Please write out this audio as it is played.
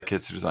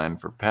kits are designed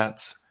for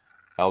pets,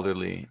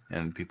 elderly,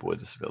 and people with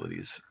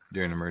disabilities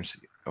during an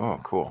emergency. Oh,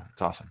 cool.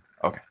 That's awesome.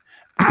 Okay.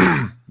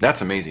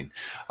 That's amazing.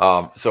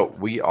 So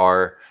we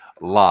are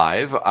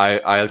live.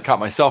 I caught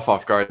myself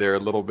off guard there a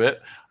little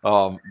bit,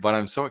 but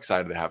I'm so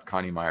excited to have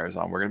Coni Meyers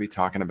on. We're going to be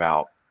talking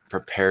about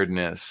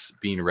preparedness,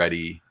 being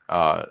ready,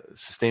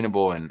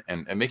 sustainable, and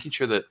making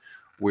sure that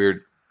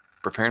we're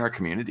preparing our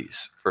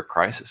communities for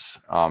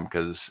crisis,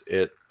 because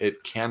it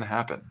can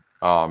happen.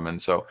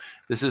 And so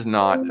this is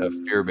not a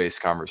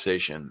fear-based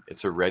conversation;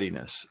 it's a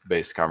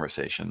readiness-based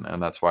conversation,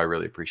 and that's why I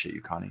really appreciate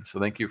you, Coni. So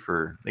thank you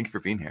for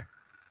being here.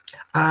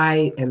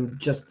 I am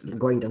just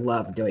going to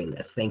love doing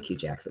this. Thank you,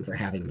 Jackson, for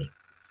having me.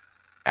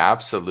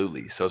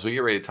 Absolutely. So as we get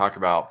ready to talk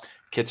about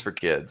kits for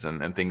kids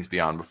and things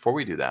beyond, before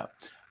we do that,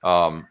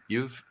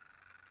 you've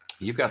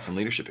got some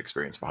leadership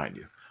experience behind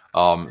you.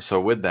 So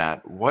with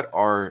that, what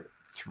are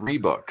 3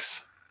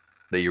 books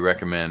that you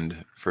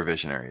recommend for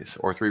visionaries,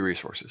 or 3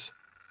 resources?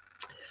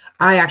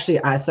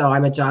 So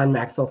I'm a John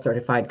Maxwell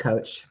certified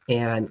coach,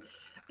 and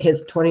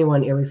his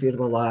 21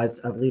 Irrefutable Laws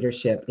of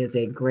Leadership is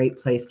a great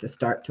place to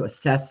start to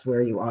assess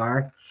where you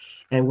are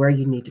and where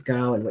you need to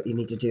go and what you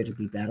need to do to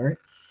be better.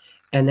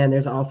 And then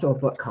there's also a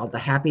book called The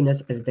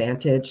Happiness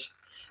Advantage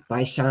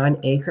by Sean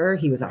Aker.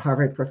 He was a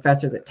Harvard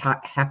professor that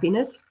taught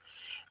happiness.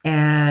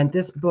 And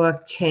this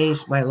book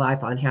changed my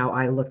life on how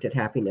I looked at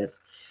happiness.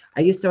 I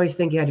used to always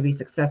think you had to be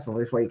successful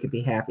before you could be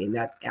happy. And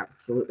that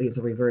absolutely is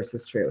the reverse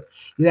is true.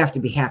 You have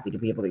to be happy to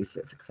be able to be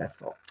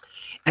successful.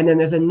 And then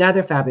there's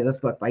another fabulous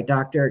book by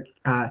Dr.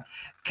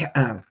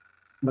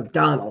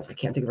 McDonald. I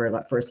can't think of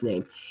her first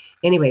name.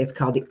 Anyway, it's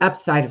called The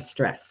Upside of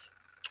Stress.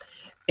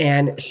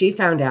 And she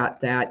found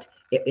out that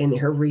in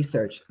her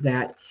research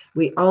that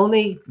we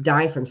only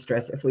die from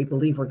stress if we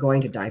believe we're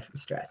going to die from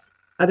stress.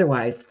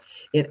 Otherwise,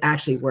 it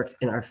actually works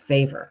in our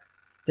favor.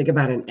 Think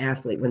about an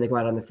athlete when they go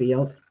out on the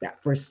field,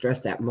 that first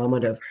stress, that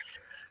moment of,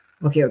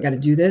 okay, I've got to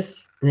do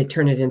this, and they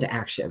turn it into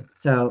action.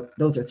 So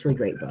those are 3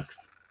 great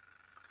books.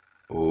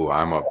 Oh,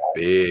 I'm a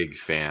big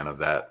fan of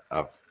that.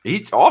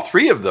 All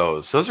 3 of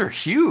those. Those are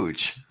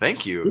huge.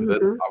 Thank you. Mm-hmm.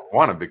 That's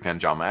one, a big fan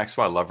of John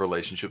Maxwell. I love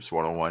Relationships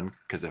 101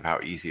 because of how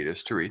easy it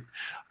is to read.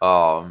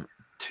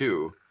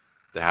 2,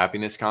 the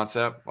happiness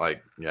concept.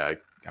 Like, yeah,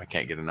 I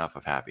can't get enough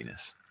of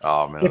happiness.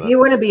 If you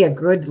want to be a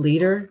good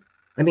leader,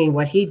 I mean,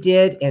 what he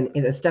did and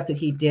the stuff that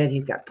he did,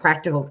 he's got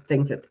practical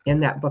things that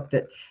in that book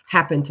that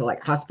happened to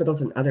like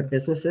hospitals and other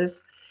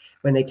businesses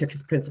when they took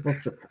his principles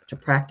to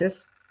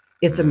practice.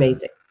 It's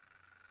amazing.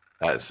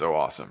 That is so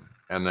awesome.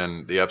 And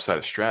then the upside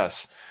of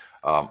stress.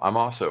 I'm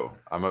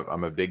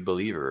a big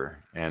believer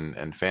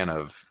and fan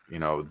of,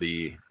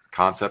 the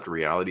concept of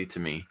reality. To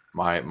me,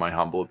 my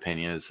humble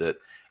opinion is that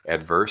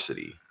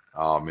adversity,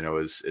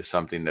 is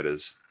something that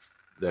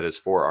is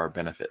for our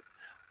benefit.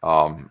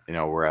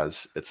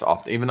 Whereas it's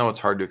often, even though it's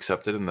hard to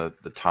accept it in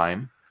the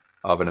time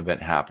of an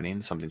event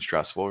happening, something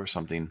stressful or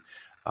something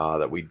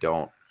that we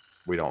don't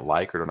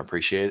like or don't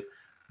appreciate,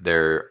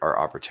 there are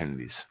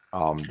opportunities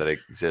that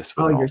exist.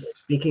 Oh, you're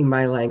speaking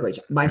my language.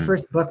 My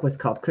first book was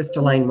called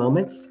Crystalline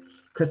Moments.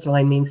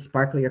 Crystalline means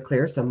sparkly or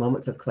clear, so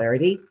moments of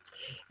clarity.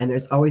 And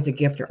there's always a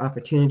gift or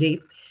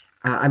opportunity.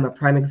 I'm a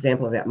prime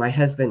example of that. My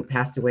husband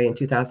passed away in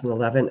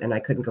 2011, and I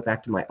couldn't go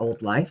back to my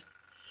old life.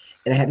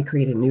 And I had to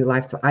create a new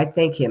life. So I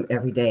thank him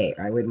every day.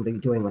 I wouldn't be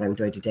doing what I'm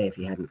doing today if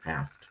he hadn't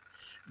passed.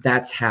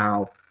 That's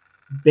how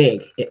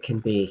big it can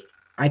be.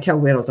 I tell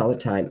widows all the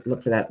time,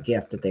 look for that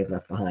gift that they've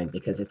left behind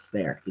because it's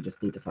there. You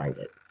just need to find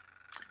it.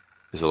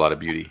 There's a lot of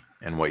beauty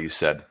in what you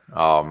said.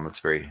 It's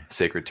very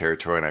sacred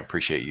territory, and I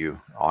appreciate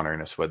you honoring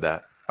us with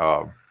that.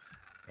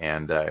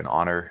 And in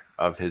honor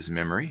of his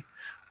memory,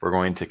 we're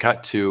going to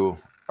cut to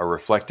a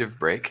reflective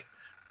break,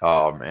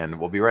 and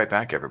we'll be right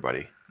back,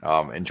 everybody.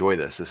 Enjoy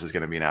this. This is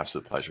going to be an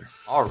absolute pleasure.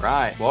 All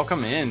right.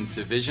 Welcome in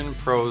to Vision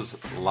Pros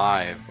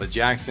Live with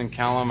Jackson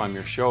Callum. I'm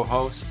your show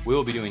host. We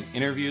will be doing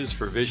interviews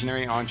for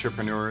visionary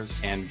entrepreneurs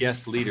and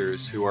guest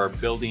leaders who are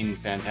building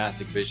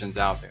fantastic visions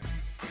out there.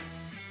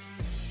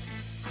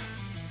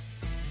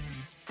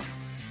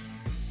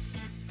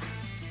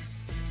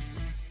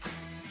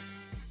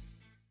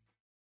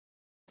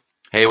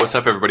 Hey, what's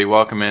up, everybody?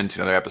 Welcome in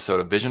to another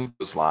episode of Vision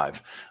Pros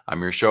Live. I'm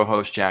your show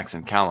host,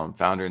 Jackson Callum,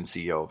 founder and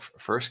CEO of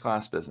First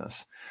Class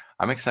Business.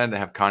 I'm excited to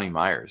have Coni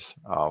Meyers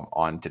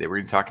on today. We're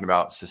going to be talking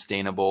about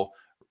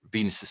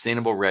being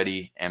sustainable,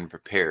 ready, and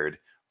prepared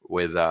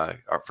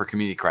for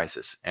community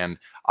crisis. And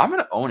I'm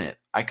going to own it.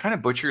 I kind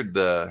of butchered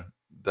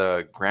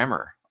the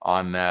grammar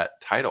on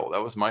that title.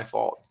 That was my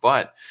fault.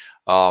 But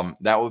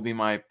that will be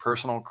my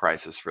personal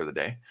crisis for the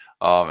day.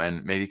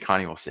 And maybe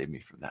Coni will save me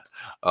from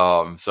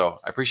that.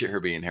 So I appreciate her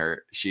being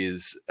here.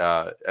 She's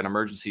an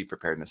emergency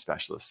preparedness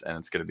specialist, and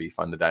it's going to be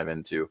fun to dive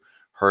into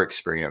her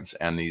experience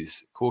and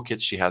these cool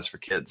kits she has for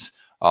kids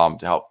to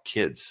help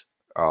kids,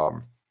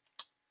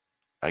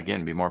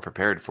 again, be more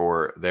prepared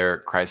for their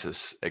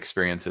crisis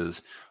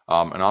experiences,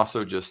 and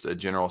also just a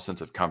general sense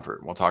of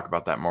comfort. We'll talk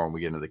about that more when we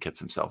get into the kits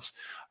themselves.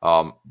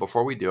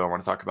 Before we do, I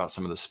want to talk about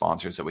some of the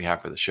sponsors that we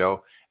have for the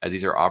show, as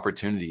these are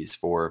opportunities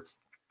for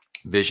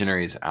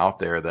visionaries out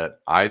there that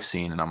I've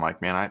seen, and I'm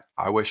like, man,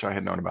 I wish I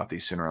had known about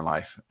these sooner in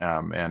life,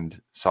 and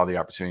saw the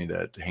opportunity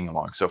to hang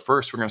along. So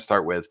first, we're going to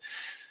start with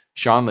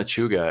Sean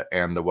Lechuga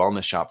and the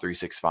Wellness Shop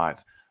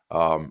 365.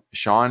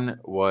 Sean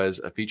was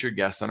a featured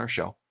guest on our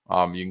show.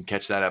 You can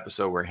catch that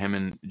episode where him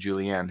and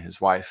Julianne, his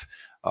wife,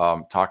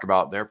 talk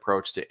about their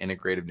approach to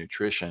integrative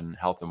nutrition,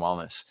 health, and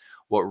wellness.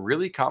 What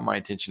really caught my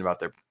attention about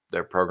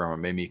their program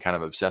and made me kind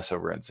of obsess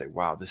over it and say,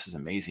 wow, this is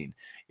amazing,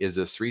 is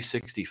this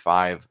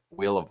 365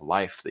 wheel of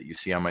life that you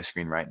see on my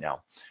screen right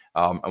now.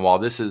 And while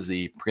this is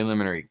the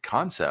preliminary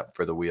concept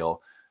for the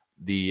wheel,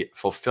 the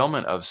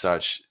fulfillment of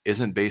such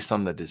isn't based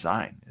on the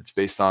design. It's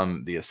based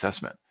on the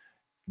assessment.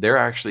 They're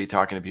actually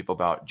talking to people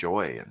about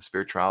joy and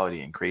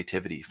spirituality and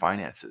creativity,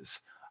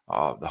 finances,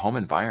 the home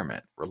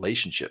environment,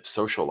 relationships,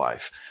 social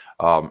life.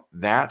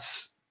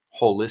 That's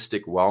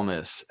holistic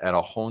wellness at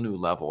a whole new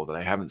level that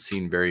I haven't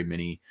seen very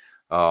many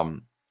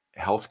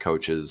health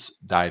coaches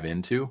dive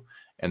into.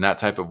 And that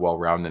type of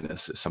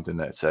well-roundedness is something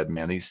that said,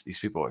 man, these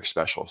people are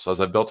special. So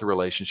as I've built a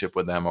relationship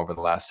with them over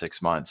the last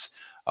 6 months,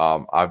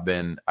 I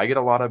get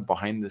a lot of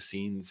behind the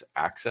scenes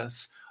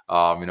access.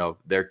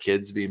 Their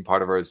kids being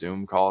part of our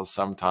Zoom calls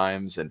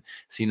sometimes and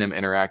seeing them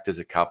interact as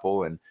a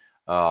couple. And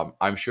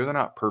I'm sure they're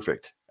not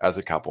perfect as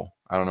a couple.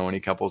 I don't know any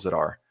couples that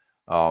are,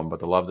 but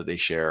the love that they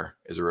share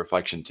is a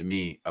reflection to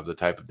me of the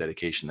type of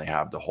dedication they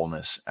have to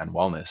wholeness and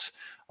wellness.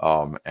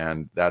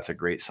 And that's a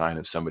great sign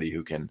of somebody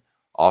who can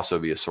also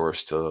be a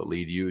source to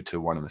lead you to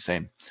one and the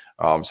same.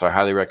 So I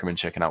highly recommend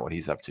checking out what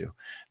he's up to.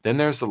 Then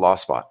there's the Law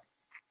Spot.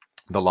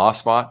 The Law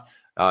Spot.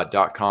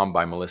 .com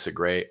by Melissa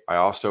Gray. I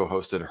also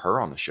hosted her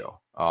on the show.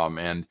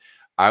 And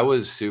I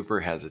was super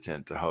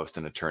hesitant to host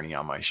an attorney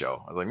on my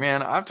show. I was like,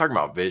 man, I'm talking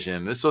about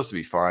vision. This is supposed to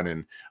be fun.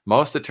 And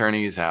most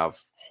attorneys have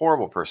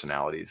horrible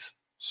personalities.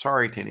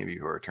 Sorry to any of you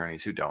who are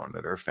attorneys who don't,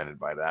 that are offended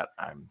by that.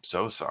 I'm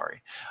so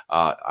sorry.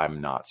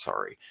 I'm not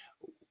sorry.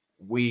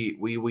 I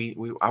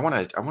want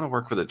to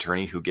work with an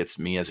attorney who gets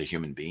me as a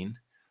human being.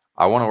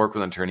 I want to work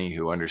with an attorney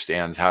who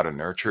understands how to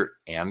nurture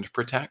and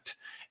protect.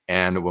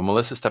 And when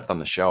Melissa stepped on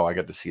the show, I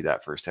got to see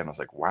that firsthand. I was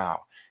like,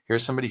 wow,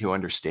 here's somebody who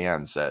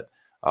understands that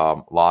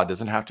law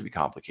doesn't have to be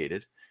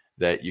complicated,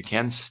 that you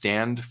can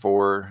stand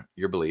for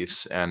your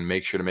beliefs and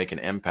make sure to make an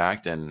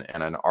impact and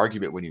an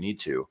argument when you need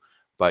to,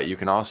 but you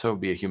can also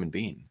be a human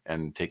being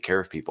and take care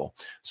of people.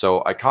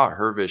 So I caught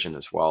her vision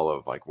as well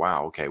of like,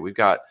 wow, okay, we've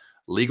got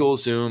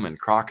LegalZoom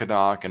and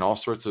Crocodoc and all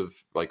sorts of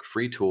like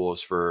free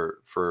tools for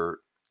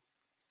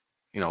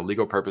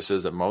legal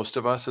purposes that most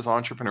of us as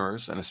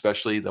entrepreneurs, and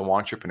especially the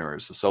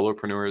entrepreneurs, the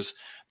solopreneurs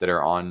that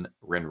are on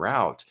en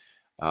route,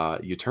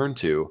 you turn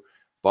to.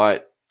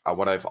 But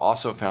what I've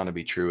also found to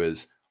be true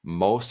is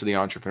most of the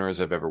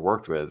entrepreneurs I've ever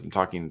worked with, I'm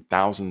talking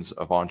thousands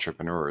of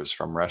entrepreneurs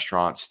from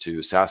restaurants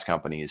to SaaS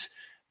companies,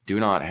 do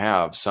not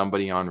have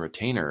somebody on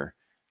retainer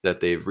that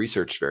they've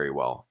researched very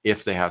well,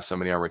 if they have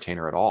somebody on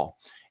retainer at all.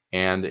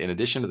 And in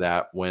addition to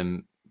that,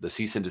 when the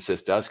cease and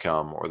desist does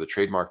come or the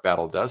trademark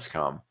battle does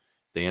come,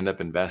 they end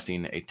up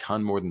investing a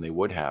ton more than they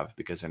would have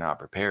because they're not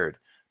prepared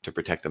to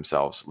protect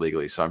themselves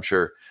legally. So I'm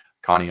sure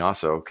Coni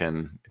also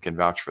can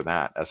vouch for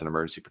that as an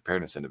emergency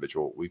preparedness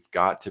individual. We've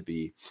got to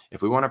be,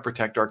 if we want to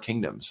protect our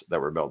kingdoms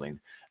that we're building,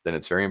 then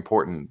it's very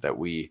important that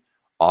we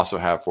also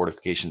have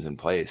fortifications in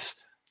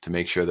place to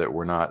make sure that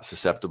we're not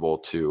susceptible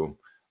to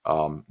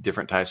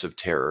different types of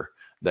terror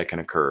that can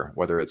occur,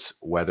 whether it's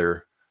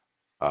weather,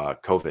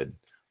 COVID,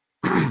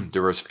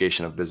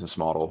 diversification of business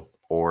model,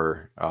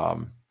 or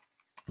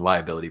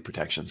liability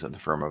protections in the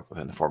form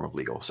of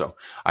legal. So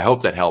I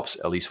hope that helps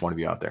at least one of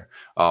you out there.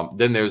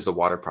 Then there's the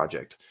Water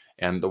Project,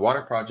 and the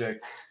Water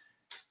Project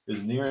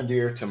is near and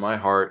dear to my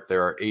heart.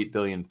 There are 8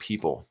 billion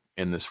people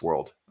in this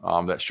world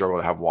that struggle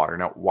to have water.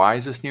 Now, why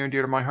is this near and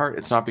dear to my heart?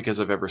 It's not because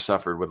I've ever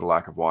suffered with a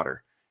lack of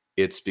water.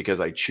 It's because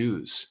I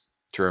choose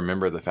to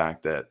remember the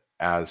fact that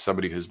as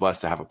somebody who's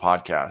blessed to have a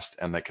podcast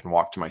and that can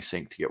walk to my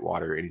sink to get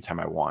water anytime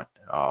I want,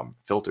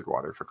 filtered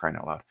water, for crying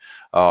out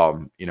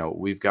loud.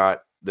 We've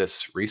got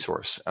this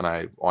resource, and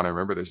I want to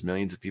remember there's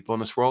millions of people in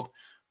this world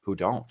who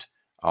don't.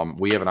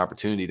 We have an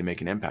opportunity to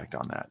make an impact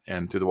on that.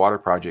 And through the Water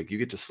Project, you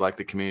get to select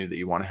the community that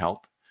you want to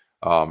help.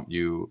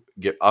 You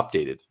get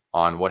updated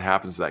on what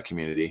happens to that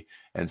community,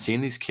 and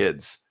seeing these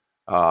kids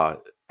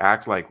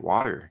act like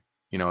water,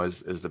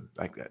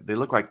 they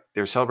look like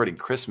they're celebrating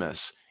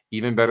Christmas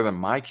even better than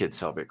my kids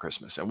celebrate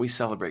Christmas. And we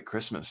celebrate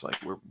Christmas like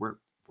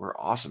we're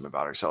awesome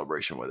about our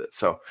celebration with it.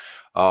 So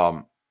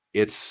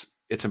it's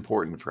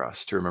important for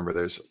us to remember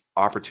there's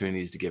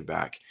opportunities to give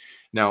back.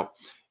 Now,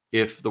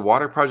 if the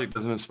Water Project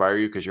doesn't inspire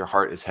you because your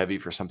heart is heavy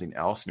for something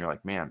else, and you're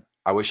like, man,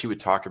 I wish you would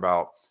talk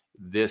about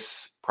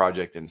this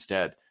project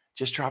instead,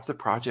 just drop the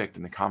project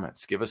in the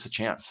comments. Give us a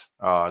chance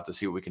to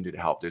see what we can do to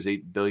help. There's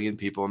 8 billion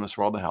people in this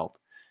world to help,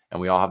 and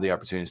we all have the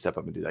opportunity to step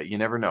up and do that. You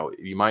never know.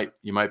 You might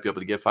be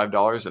able to give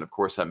 $5, and of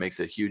course that makes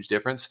a huge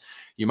difference.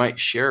 You might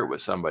share it with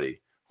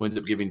somebody who ends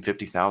up giving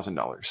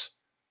 $50,000.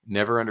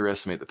 Never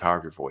underestimate the power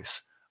of your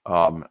voice.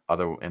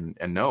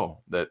 And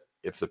know that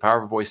if the power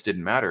of a voice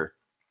didn't matter,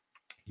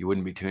 you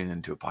wouldn't be tuning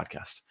into a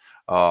podcast.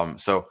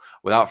 So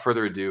without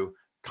further ado,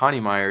 Coni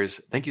Meyers,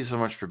 thank you so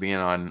much for being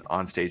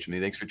on stage with me.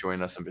 Thanks for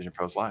joining us on Vision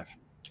Pros Live.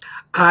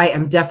 I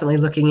am definitely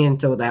looking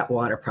into that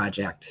water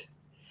project.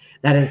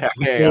 That is the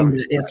Hey, thing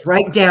that is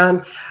right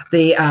down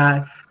the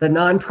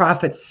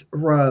nonprofits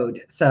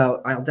road.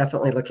 So I'll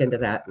definitely look into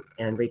that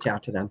and reach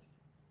out to them.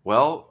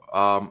 well,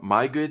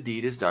 my good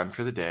deed is done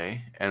for the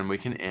day, and we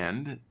can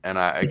end. And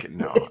I can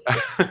no.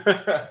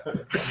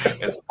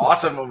 It's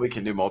awesome when we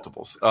can do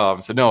multiples.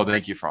 So no,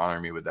 thank you for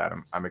honoring me with that.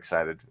 I'm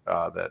excited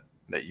that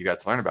you got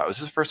to learn about it. Was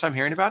this the first time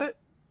hearing about it?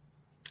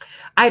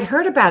 I'd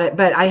heard about it,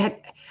 but I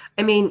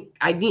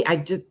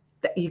just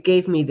you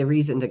gave me the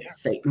reason to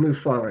say move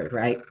forward,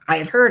 right? I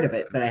had heard of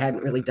it, but I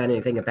hadn't really done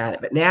anything about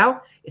it. But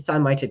now it's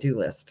on my to-do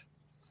list.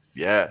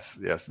 Yes,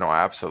 no,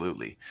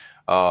 absolutely.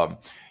 While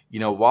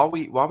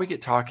we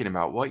get talking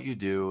about what you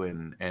do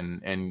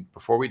and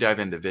before we dive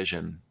into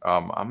vision,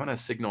 I'm going to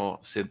signal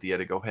Cynthia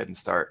to go ahead and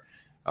start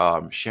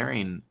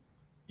sharing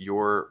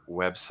your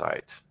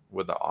website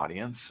with the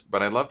audience.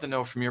 But I'd love to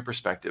know from your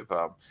perspective,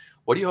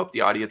 what do you hope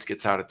the audience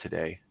gets out of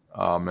today,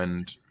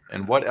 and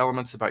what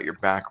elements about your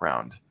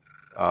background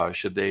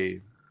should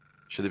they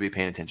be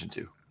paying attention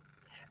to?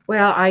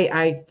 Well,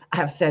 I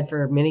have said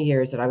for many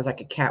years that I was like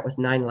a cat with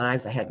 9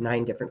 lives. I had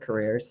 9 different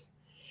careers.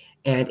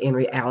 And in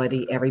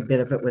reality, every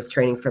bit of it was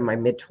training from my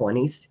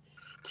mid-20s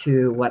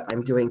to what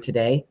I'm doing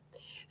today.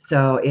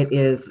 So it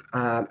is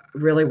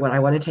really what I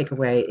want to take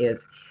away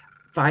is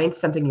find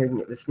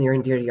something that's near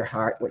and dear to your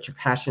heart, what you're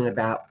passionate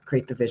about,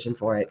 create the vision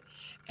for it,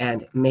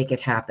 and make it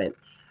happen.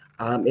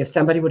 If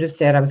somebody would have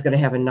said I was going to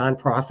have a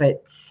nonprofit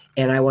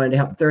and I wanted to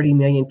help 30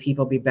 million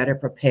people be better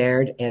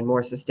prepared and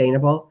more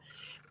sustainable,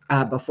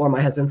 before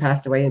my husband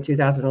passed away in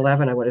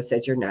 2011, I would have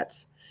said, you're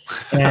nuts.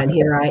 And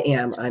here I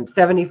am. I'm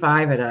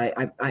 75,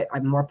 and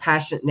I'm more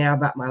passionate now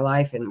about my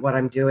life and what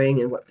I'm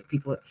doing and what the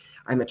people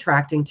I'm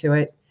attracting to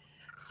it.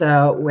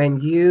 So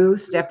when you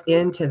step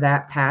into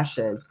that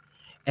passion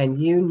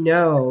and you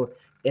know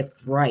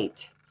it's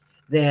right,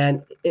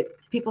 then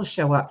people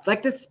show up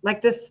like this.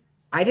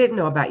 I didn't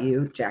know about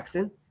you,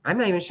 Jackson. I'm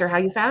not even sure how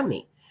you found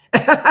me.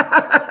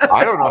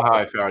 I don't know how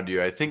I found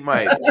you. I think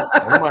one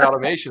of my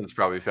automations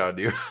probably found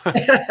you.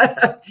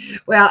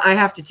 Well, I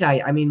have to tell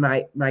you, I mean,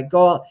 my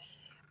goal,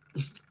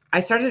 I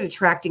started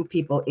attracting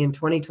people in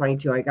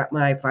 2022. I got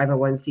my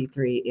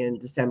 501c3 in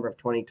December of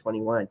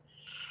 2021.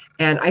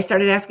 And I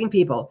started asking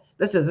people,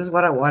 this is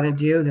what I want to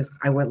do.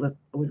 I would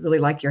really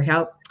like your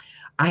help.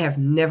 I have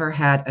never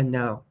had a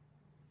no.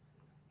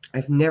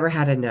 I've never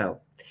had a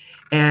no.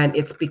 And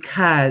it's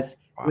because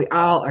we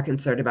all are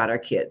concerned about our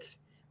kids.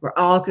 We're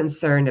all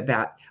concerned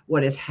about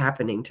what is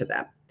happening to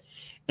them.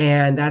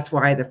 And that's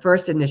why the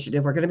first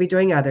initiative, we're going to be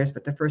doing others,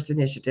 but the first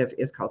initiative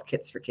is called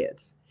Kits for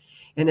Kids.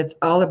 And it's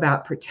all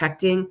about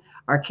protecting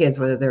our kids,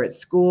 whether they're at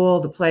school,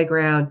 the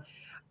playground,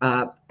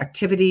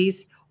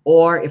 activities,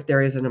 or if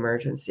there is an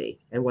emergency,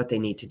 and what they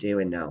need to do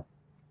and know.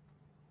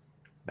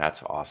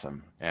 That's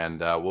awesome.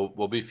 And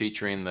we'll be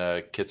featuring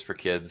the Kits for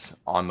Kids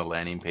on the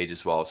landing page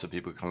as well, so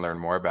people can learn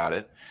more about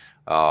it.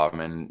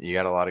 And you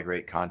got a lot of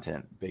great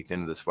content baked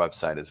into this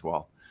website as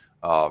well.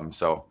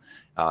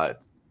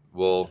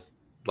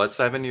 Let's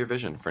dive into your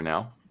vision for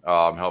now.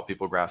 Help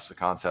people grasp the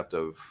concept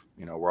of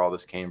where all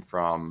this came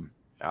from,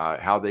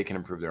 how they can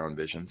improve their own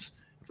visions.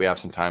 If we have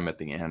some time at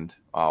the end,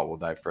 we'll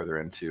dive further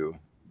into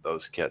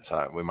those kits.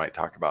 We might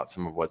talk about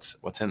some of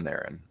what's in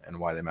there and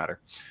why they matter,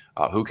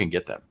 who can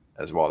get them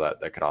as well.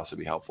 That could also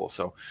be helpful.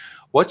 So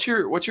what's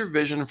your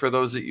vision for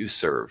those that you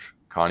serve,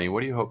 Coni?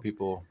 What do you hope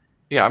people?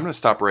 Yeah, I'm going to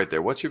stop right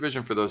there. What's your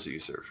vision for those that you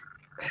serve?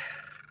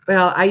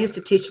 Well, I used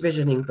to teach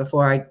visioning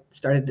before I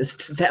started this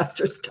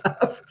disaster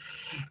stuff.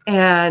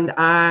 And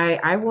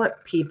I want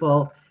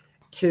people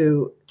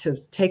to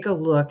take a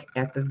look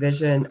at the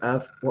vision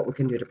of what we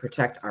can do to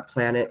protect our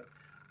planet,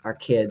 our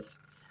kids.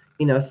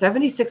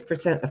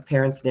 76% of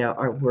parents now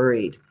are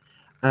worried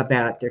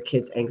about their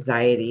kids'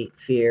 anxiety,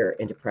 fear,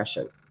 and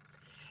depression.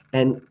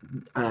 And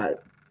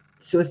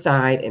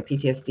suicide and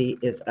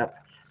PTSD is up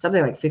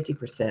something like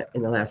 50%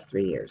 in the last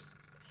 3 years.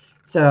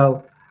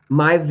 So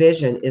my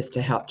vision is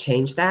to help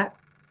change that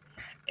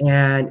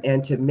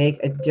and to make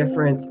a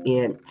difference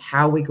in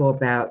how we go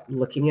about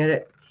looking at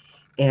it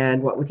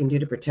and what we can do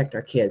to protect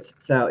our kids.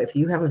 So if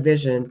you have a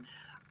vision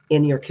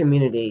in your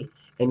community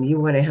and you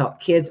want to help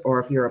kids, or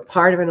if you're a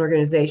part of an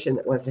organization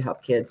that wants to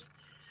help kids,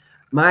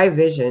 my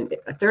vision,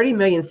 30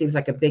 million seems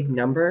like a big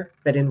number,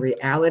 but in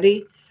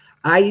reality,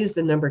 I use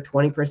the number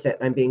 20%.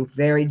 I'm being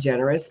very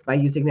generous by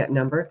using that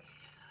number.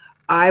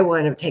 I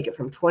want to take it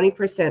from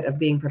 20% of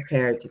being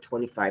prepared to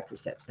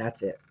 25%.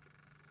 That's it.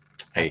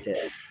 That's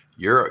it.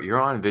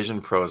 You're on Vision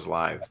Pros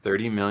Live.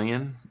 30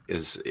 million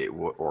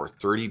or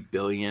 30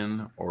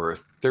 billion or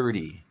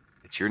 30.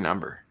 It's your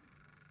number.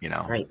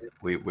 Right.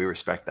 We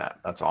respect that.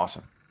 That's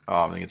awesome.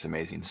 I think it's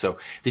amazing. So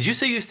did you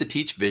say you used to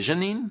teach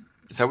visioning?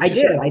 Is that what you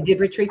said? I did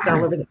retreats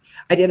all over.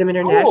 I did them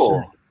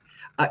internationally.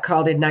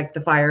 Called Ignite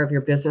the Fire of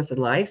Your Business and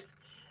Life.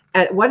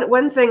 And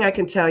one thing I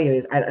can tell you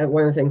is,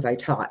 one of the things I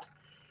taught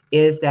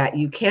is that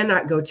you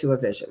cannot go to a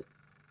vision.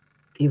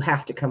 You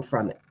have to come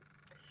from it.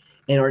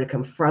 In order to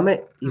come from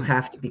it, you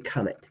have to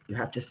become it. You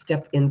have to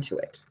step into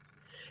it.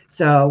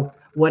 So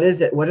what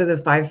is it? What are the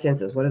five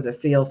senses? What does it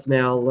feel,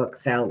 smell, look,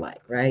 sound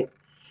like, right?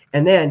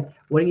 And then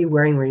what are you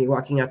wearing when you're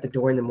walking out the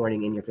door in the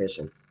morning in your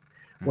vision?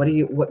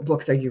 What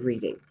books are you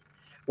reading?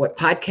 What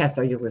podcasts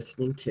are you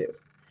listening to?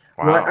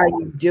 Wow. What are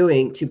you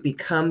doing to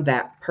become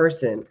that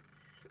person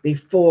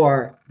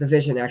before the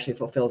vision actually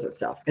fulfills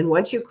itself? And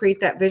once you create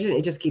that vision,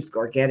 it just keeps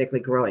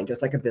organically growing,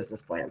 just like a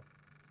business plan.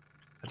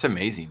 That's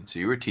amazing. So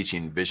you were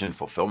teaching vision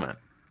fulfillment.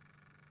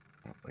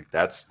 Like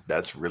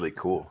that's really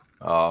cool.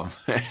 I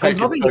I'm can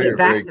hoping to tell get you're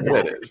back very to good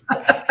at it.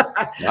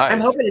 that. I'm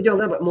Nice. hoping to do a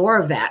little bit more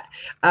of that.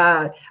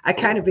 I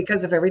kind of,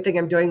 because of everything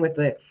I'm doing with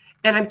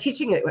and I'm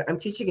teaching it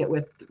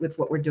with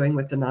what we're doing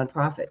with the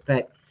nonprofit,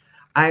 but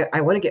I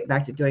want to get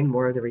back to doing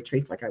more of the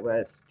retreats like I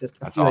was, just a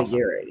That's few a awesome.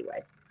 year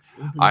anyway.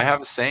 Mm-hmm. I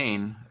have a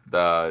saying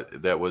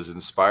that was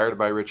inspired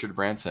by Richard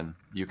Branson.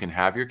 You can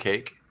have your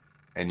cake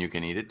and you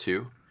can eat it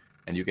too,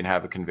 and you can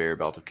have a conveyor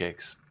belt of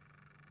cakes.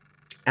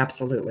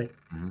 Absolutely.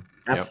 Mm-hmm.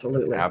 Yep,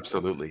 Absolutely.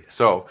 absolutely.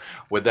 So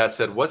with that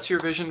said, what's your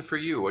vision for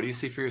you? What do you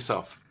see for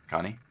yourself,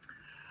 Coni?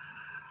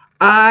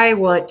 I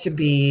want to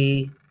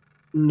be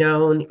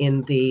known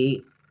in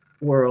the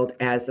world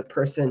as the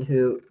person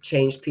who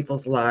changed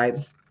people's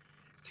lives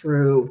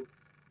through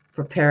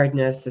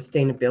preparedness,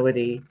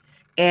 sustainability,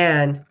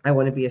 and I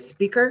want to be a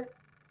speaker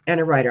and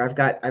a writer.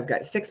 I've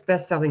got 6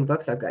 best-selling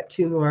books. I've got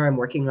 2 more I'm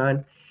working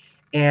on,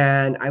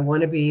 and I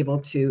want to be able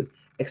to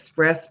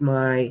express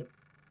my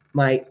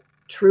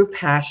true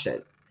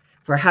passion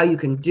for how you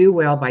can do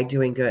well by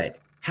doing good,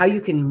 how you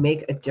can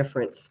make a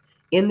difference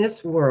in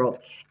this world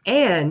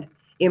and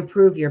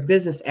improve your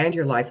business and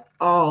your life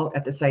all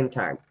at the same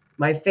time.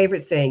 My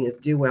favorite saying is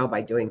do well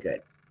by doing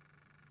good.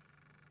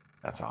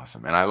 That's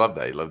awesome. And I love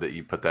that. I love that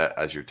you put that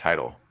as your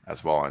title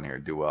as well on here.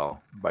 Do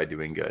well by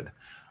doing good.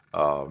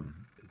 It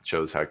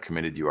shows how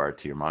committed you are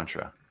to your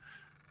mantra.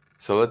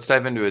 So let's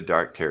dive into a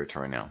dark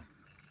territory now.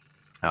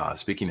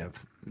 Speaking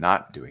of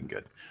not doing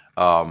good,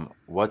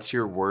 what's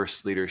your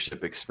worst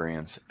leadership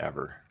experience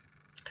ever?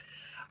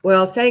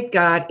 Well, thank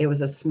God it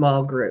was a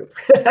small group.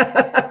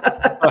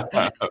 It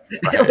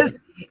Right. was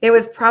it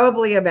was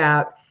probably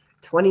about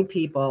 20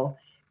 people,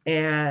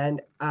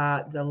 and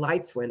the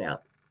lights went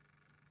out.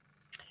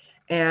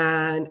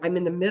 And I'm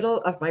in the middle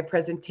of my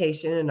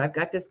presentation, and I've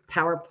got this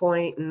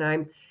PowerPoint, and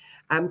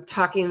I'm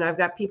talking, and I've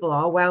got people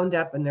all wound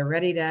up, and they're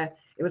ready to.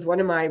 It was one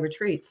of my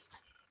retreats,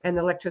 and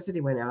the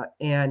electricity went out,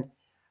 and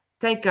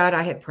thank God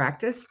I had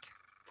practiced.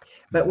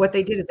 But what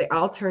they did is they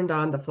all turned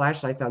on the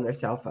flashlights on their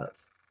cell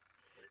phones.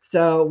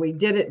 So we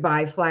did it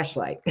by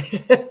flashlight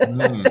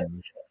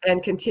Mm.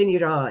 and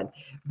continued on.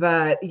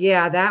 But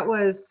yeah, that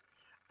was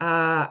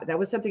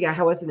something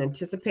I wasn't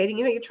anticipating.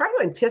 You know, you try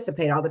to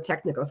anticipate all the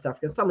technical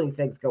stuff because so many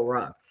things go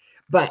wrong.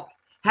 But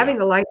Yeah. having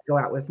the lights go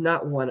out was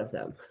not one of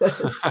them.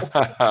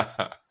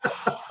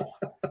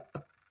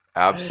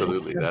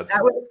 Absolutely. That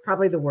was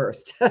probably the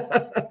worst.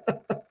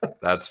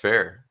 That's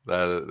fair.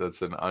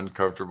 That's an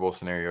uncomfortable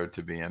scenario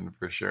to be in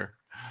for sure.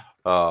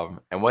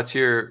 And what's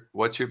your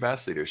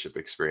best leadership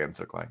experience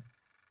look like?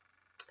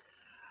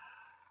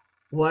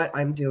 What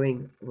I'm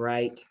doing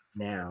right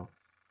now.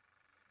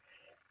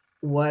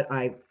 What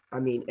I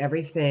mean,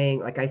 everything,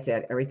 like I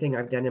said, everything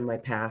I've done in my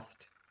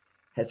past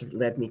has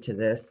led me to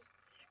this.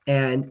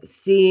 And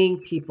seeing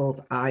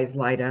people's eyes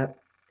light up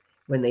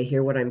when they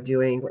hear what I'm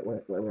doing,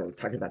 when we're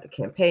talking about the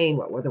campaign,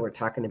 whether we're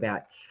talking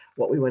about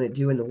what we want to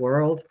do in the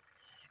world.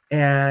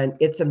 And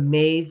it's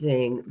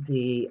amazing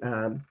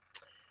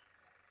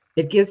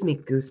it gives me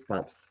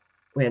goosebumps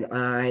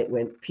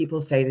when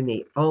people say to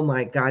me, "Oh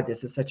my God,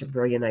 this is such a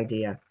brilliant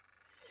idea,"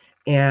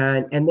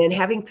 and then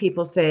having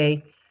people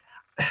say,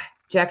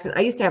 "Jackson, I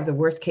used to have the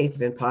worst case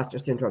of imposter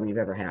syndrome you've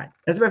ever had."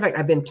 As a matter of fact,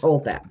 I've been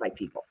told that by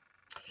people.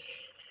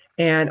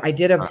 And Uh, I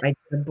did a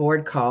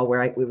board call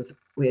where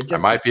we had I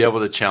just might be able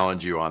to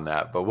challenge you on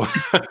that, but we'll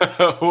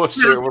well,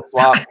 sure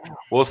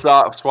we'll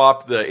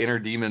swap the inner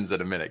demons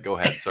in a minute. Go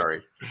ahead.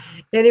 Sorry.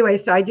 anyway,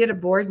 so I did a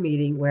board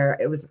meeting where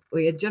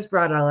we had just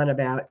brought on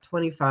about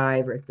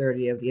 25 or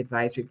 30 of the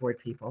advisory board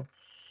people.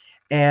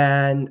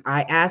 And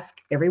I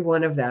asked every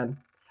one of them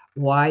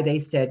why they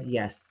said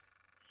yes.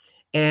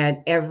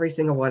 And every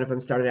single one of them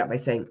started out by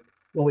saying,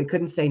 "Well, we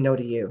couldn't say no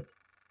to you."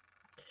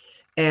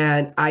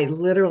 And I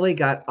literally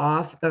got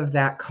off of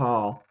that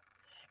call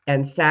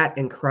and sat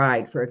and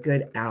cried for a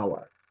good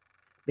hour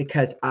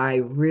because I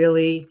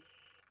really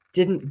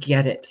didn't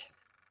get it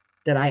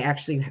that I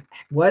actually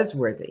was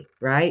worthy,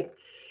 right?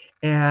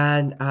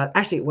 And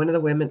actually, one of the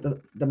women,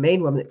 the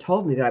main woman that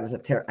told me that I was I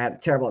had a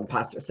terrible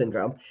imposter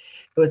syndrome,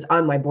 it was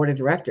on my board of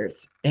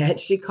directors. And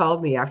she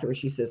called me afterwards.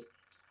 She says,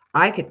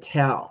 "I could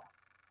tell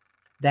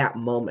that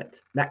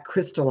moment, that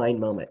crystalline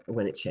moment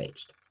when it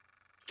changed."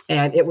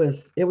 And it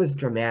was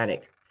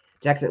dramatic.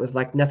 Jackson, it was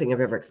like nothing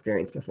I've ever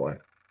experienced before.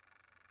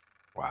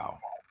 Wow,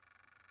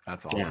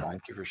 that's Yeah. awesome.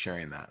 Thank you for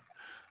sharing that.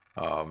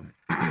 Um,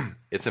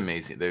 it's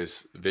amazing.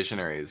 There's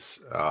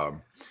visionaries.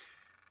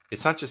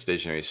 It's not just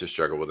visionaries who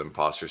struggle with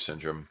imposter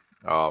syndrome.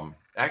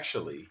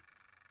 Actually,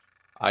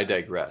 I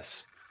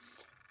digress.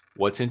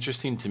 What's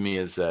interesting to me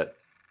is that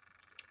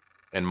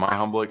in my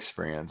humble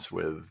experience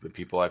with the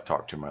people I've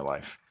talked to in my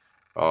life,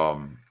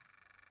 um,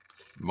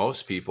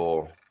 most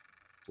people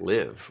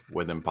live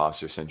with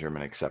imposter syndrome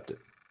and accept it,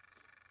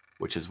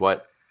 which is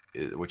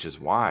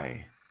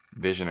why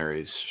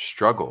visionaries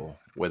struggle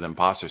with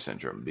imposter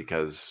syndrome,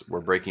 because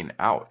we're breaking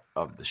out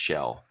of the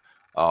shell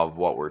of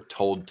what we're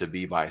told to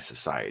be by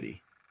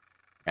society,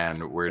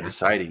 and we're Yeah.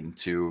 deciding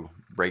to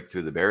break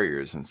through the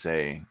barriers and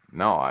say,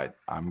 no,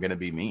 I'm going to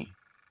be me.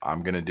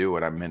 I'm going to do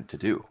what I'm meant to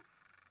do.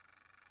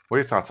 What are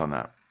your thoughts on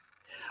that?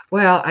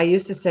 Well, I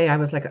used to say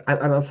I'm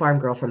a farm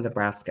girl from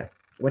Nebraska.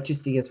 What you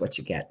see is what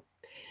you get.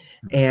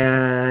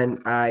 And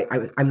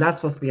I'm not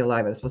supposed to be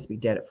alive. I'm supposed to be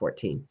dead at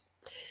 14.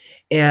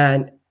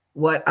 And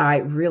what I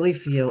really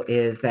feel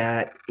is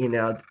that,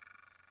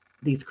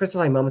 these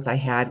crystalline moments I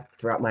had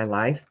throughout my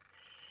life,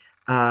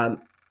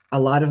 um, a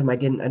lot of them I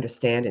didn't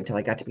understand until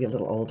I got to be a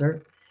little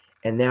older.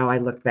 And now I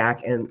look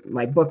back, and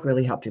my book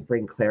really helped to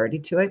bring clarity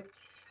to it.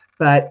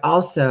 But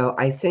also,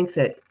 I think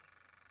that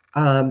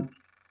um,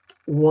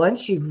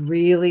 once you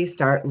really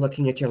start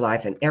looking at your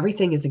life, and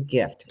everything is a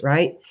gift,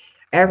 right?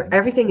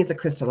 Everything is a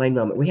crystalline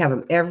moment. We have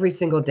them every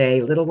single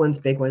day, little ones,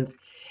 big ones.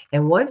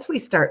 And once we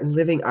start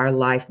living our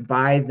life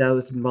by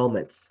those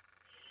moments,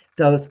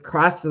 those roads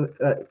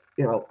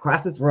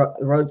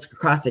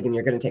crossing, and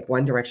you're going to take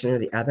one direction or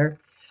the other.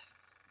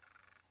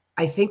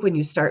 I think when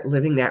you start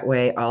living that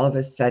way, all of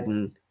a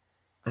sudden,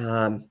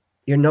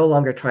 you're no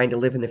longer trying to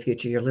live in the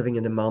future. You're living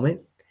in the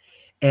moment.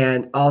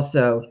 And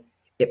also,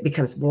 it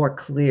becomes more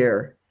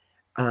clear,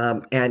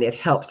 and it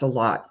helps a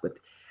lot with.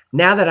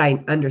 Now that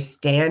I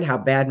understand how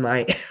bad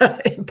my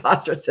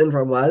imposter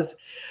syndrome was,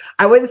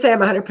 I wouldn't say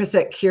I'm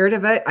 100% cured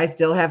of it. I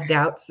still have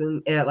doubts,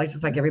 and like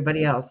just like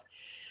everybody else.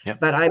 Yep.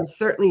 But I'm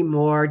certainly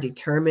more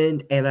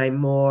determined, and I'm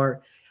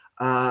more.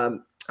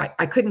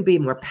 I couldn't be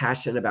more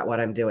passionate about what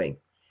I'm doing.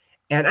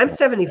 And I'm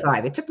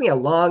 75. It took me a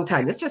long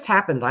time. This just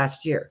happened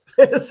last year.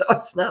 So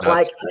it's not That's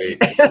like great.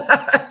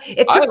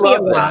 it I took me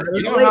a love while. that. I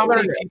was You a know late how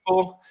many learner.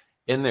 people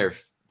in their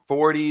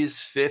 40s,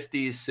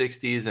 50s,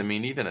 60s, I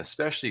mean, even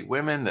especially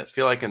women that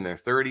feel like in their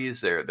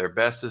 30s, their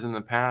best is in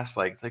the past.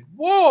 Like, it's like,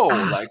 whoa,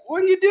 Ah, like,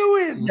 what are you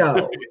doing?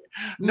 no,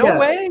 No no,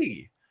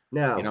 way.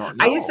 no.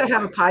 I used to No.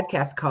 have a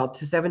podcast called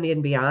To 70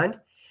 and Beyond.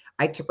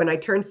 When I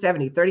turned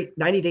 70,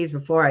 90 days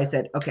before, I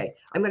said, okay,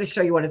 I'm going to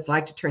show you what it's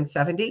like to turn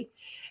 70.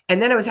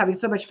 And then I was having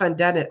so much fun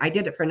doing it. I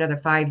did it for another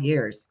 5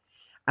 years.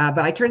 But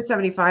I turned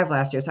 75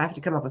 last year, so I have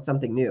to come up with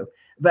something new.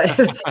 But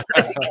it's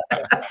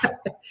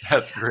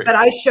That's great. but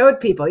I showed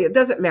people it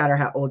doesn't matter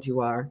how old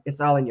you are. It's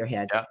all in your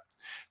head. Yeah.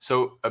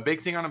 So a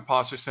big thing on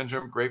imposter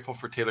syndrome, grateful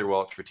for Taylor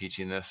Welch for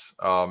teaching this.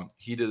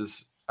 He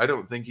does, I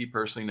don't think he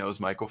personally knows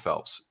Michael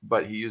Phelps,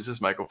 but he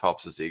uses Michael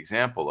Phelps as the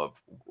example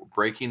of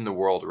breaking the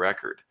world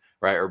record,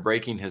 right? Or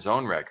breaking his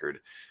own record.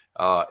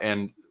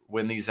 And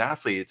when these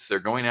athletes, they're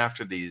going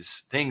after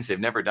these things they've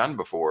never done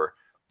before,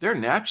 they're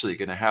naturally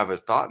going to have a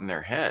thought in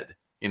their head,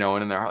 and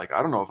in their heart, like,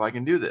 I don't know if I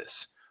can do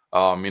this.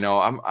 I'm going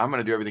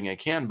to do everything I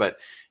can, but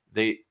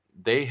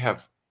they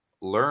have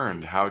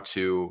learned how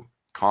to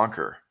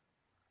conquer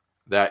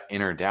that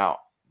inner doubt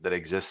that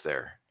exists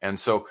there. And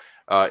so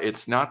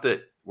it's not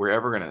that we're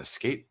ever going to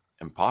escape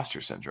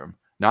imposter syndrome.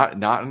 Not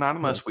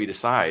unless we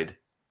decide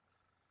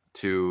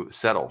to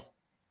settle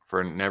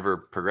for never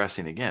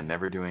progressing again,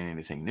 never doing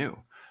anything new.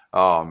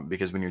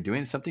 Because when you're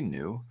doing something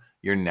new,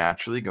 you're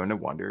naturally going to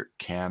wonder,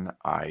 can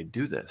I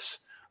do this?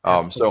 So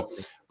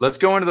Absolutely. let's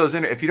go into those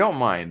if you don't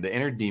mind, the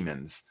inner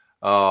demons.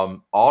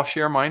 I'll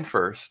share mine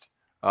first.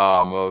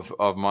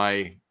 Of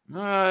my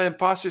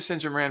imposter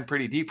syndrome ran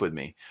pretty deep with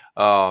me.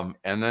 And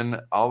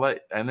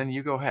then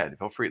you go ahead.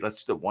 Feel free.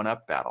 Let's do the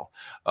one-up battle.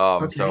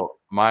 Okay. So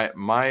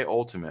my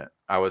ultimate,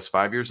 I was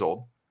 5 years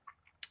old.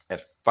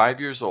 At 5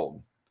 years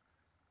old,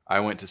 I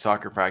went to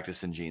soccer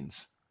practice in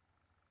jeans.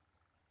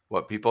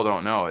 What people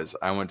don't know is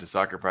I went to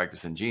soccer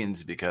practice in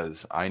jeans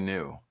because I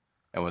knew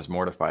and was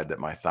mortified that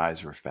my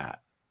thighs were fat.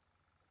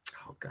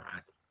 Oh God.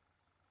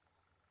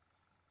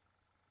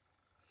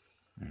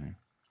 Mm-hmm.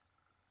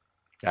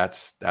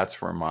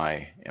 That's where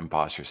my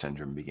imposter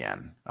syndrome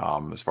began,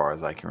 as far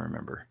as I can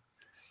remember.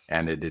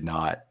 And it did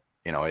not,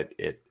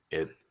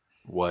 it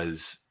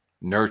was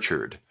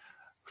nurtured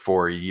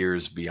for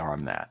years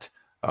beyond that.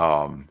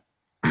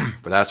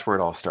 But that's where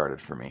it all started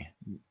for me.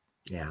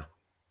 Yeah.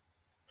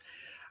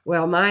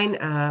 Well, mine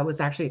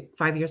was actually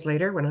 5 years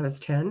later when I was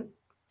 10.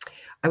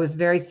 I was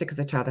very sick as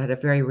a child. I had a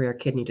very rare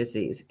kidney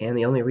disease. And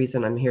the only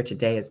reason I'm here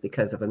today is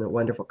because of a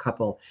wonderful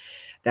couple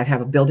that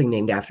have a building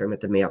named after him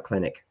at the Mayo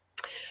Clinic.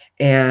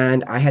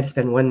 And I had to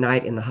spend one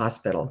night in the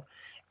hospital.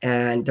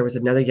 And there was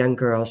another young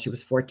girl. She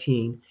was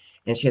 14,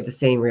 and she had the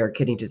same rare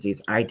kidney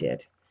disease I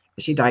did.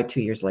 She died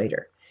 2 years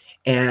later.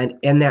 And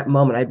in that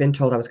moment, I'd been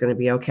told I was going to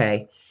be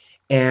okay.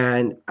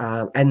 And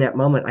in that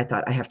moment, I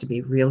thought I have to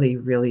be really,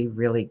 really,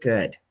 really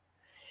good.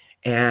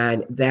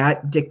 And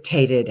that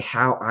dictated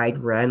how I'd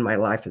run my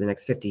life for the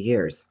next 50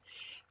 years.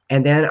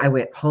 And then I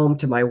went home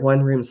to my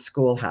one-room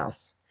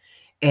schoolhouse.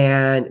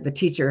 And the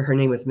teacher, her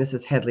name was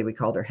Mrs. Headley. We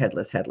called her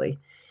Headless Headley.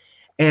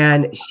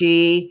 And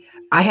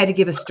I had to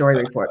give a story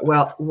report.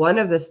 Well, one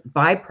of the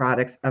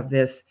byproducts of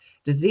this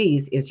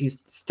disease is you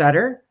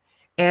stutter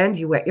and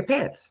you wet your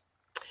pants.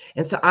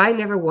 And so I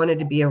never wanted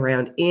to be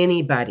around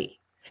anybody.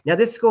 Now,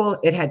 this school,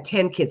 it had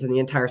 10 kids in the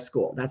entire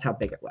school. That's how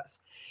big it was.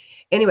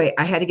 Anyway,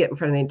 I had to get in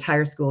front of the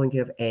entire school and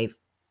give a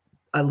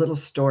little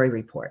story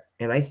report.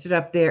 And I stood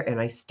up there and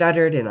I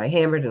stuttered and I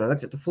hammered and I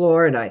looked at the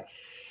floor and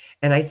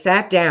I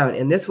sat down.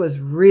 And this was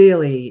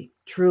really,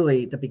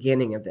 truly the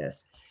beginning of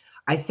this.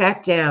 I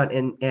sat down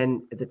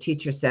and the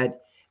teacher said,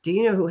 "Do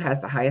you know who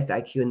has the highest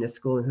IQ in this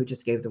school and who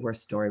just gave the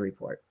worst story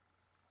report?"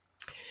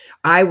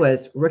 I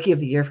was Rookie of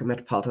the Year for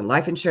Metropolitan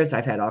Life Insurance.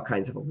 I've had all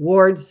kinds of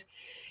awards.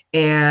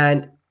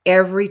 And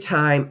every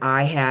time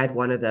I had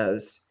one of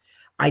those,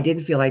 I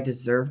didn't feel I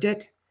deserved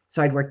it.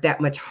 So I'd work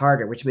that much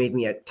harder, which made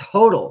me a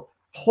total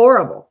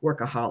horrible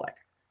workaholic.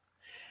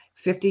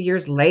 50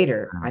 years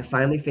later, I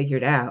finally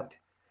figured out,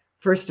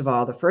 first of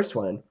all, the first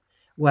one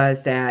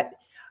was that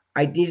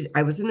I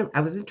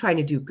wasn't trying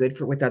to do good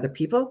with other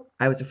people.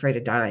 I was afraid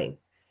of dying.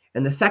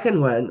 And the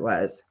second one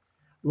was,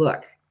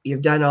 look,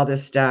 you've done all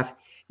this stuff.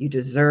 You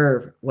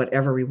deserve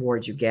whatever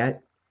reward you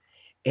get.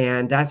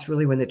 And that's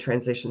really when the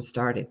transition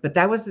started. But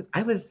I was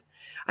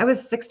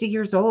 60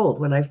 years old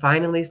when I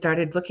finally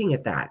started looking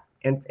at that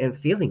and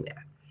feeling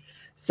that.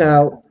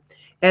 So,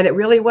 and it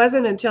really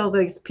wasn't until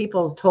these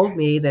people told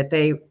me that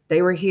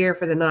they were here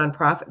for the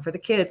nonprofit for the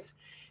kids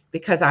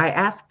because I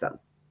asked them.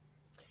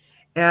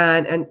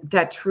 And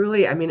that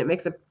truly, I mean, it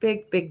makes a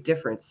big, big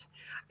difference.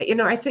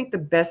 I think the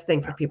best thing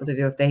for people to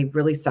do if they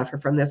really suffer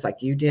from this,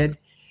 like you did,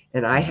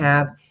 and I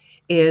have,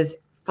 is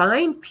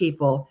find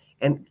people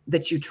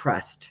that you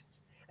trust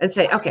and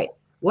say, okay,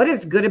 what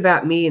is good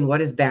about me and what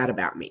is bad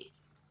about me?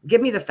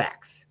 Give me the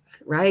facts,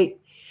 right?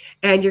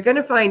 And you're going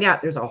to find out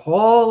there's a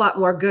whole lot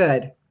more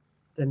good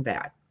than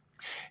bad.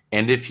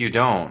 And if you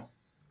don't,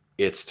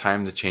 it's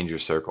time to change your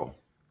circle.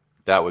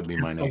 That would be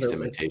my next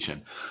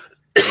invitation.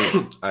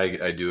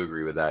 I do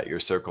agree with that. Your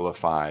circle of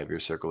 5, your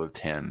circle of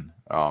 10,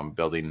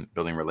 building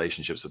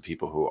relationships with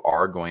people who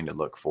are going to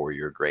look for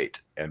your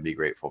great and be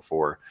grateful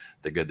for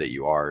the good that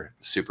you are,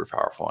 super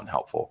powerful and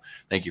helpful.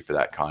 Thank you for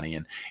that, Coni.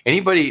 And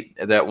anybody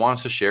that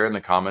wants to share in the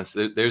comments,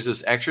 there's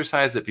this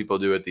exercise that people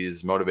do at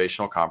these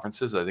motivational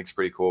conferences. I think it's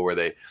pretty cool, where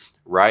they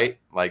write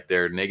like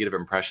their negative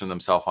impression of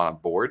themselves on a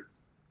board,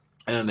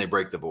 and then they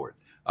break the board.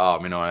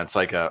 And it's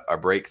like a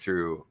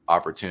breakthrough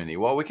opportunity.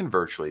 Well, we can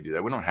virtually do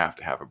that. We don't have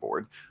to have a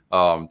board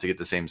to get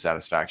the same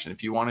satisfaction.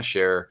 If you want to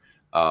share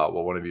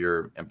what one of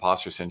your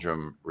imposter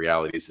syndrome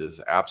realities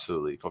is,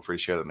 absolutely feel free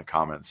to share that in the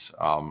comments.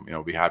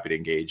 Be happy to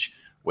engage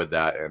with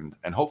that,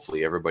 and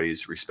hopefully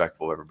everybody's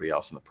respectful of everybody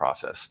else in the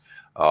process.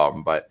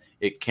 But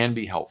it can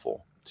be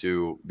helpful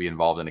to be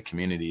involved in a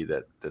community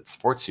that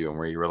supports you, and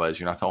where you realize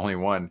you're not the only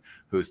one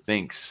who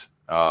thinks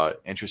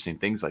interesting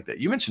things like that.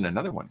 You mentioned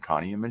another one,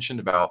 Coni. You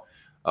mentioned about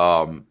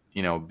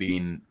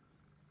being,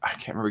 I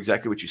can't remember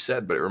exactly what you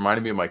said, but it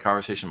reminded me of my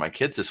conversation with my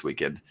kids this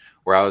weekend,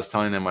 where I was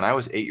telling them when I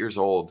was 8 years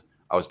old,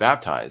 I was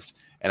baptized,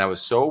 and I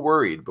was so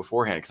worried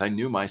beforehand because I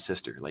knew my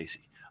sister,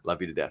 Lacey,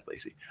 love you to death,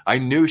 Lacey. I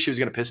knew she was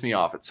going to piss me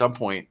off at some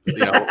point,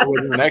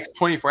 within the next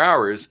 24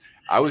 hours,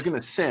 I was going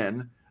to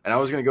sin and I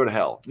was going to go to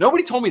hell.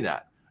 Nobody told me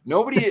that.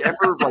 Nobody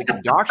ever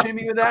indoctrinated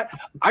me with that.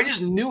 I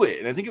just knew it.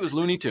 And I think it was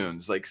Looney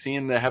Tunes, like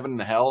seeing the heaven and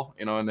the hell,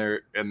 and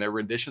their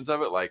renditions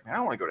of it. Like, man, I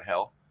don't want to go to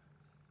hell.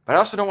 But I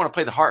also don't want to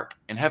play the harp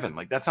in heaven.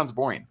 Like, that sounds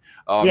boring.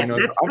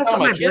 That's what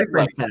my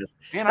boyfriend says.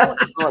 Man, I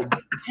lived for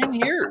 10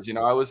 years.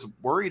 I was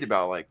worried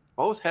about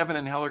both heaven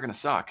and hell are going to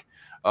suck.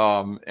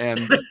 And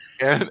I'm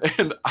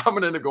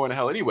going to end up going to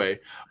hell anyway.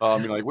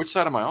 Which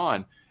side am I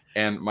on?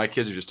 And my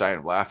kids are just dying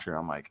of laughter. And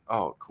I'm like,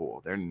 oh,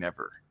 cool. They're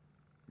never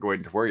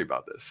going to worry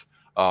about this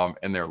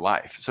in their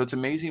life. So it's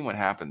amazing what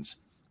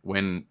happens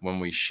when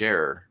we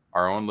share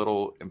our own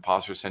little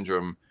imposter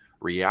syndrome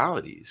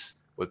realities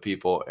with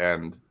people,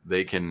 and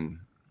they can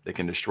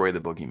destroy the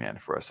boogeyman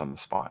for us on the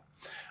spot.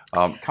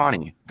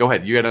 Coni, go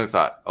ahead. You had another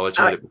thought. I'll let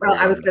you hit it. Well,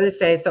 I was going to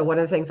say, so one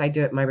of the things I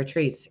do at my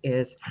retreats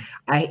is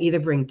I either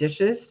bring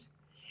dishes,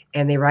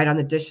 and they write on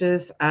the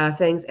dishes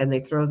things, and they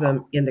throw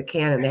them in the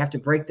can, and they have to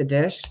break the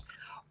dish.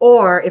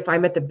 Or if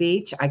I'm at the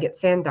beach, I get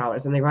sand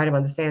dollars, and they write them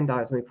on the sand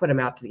dollars, and we put them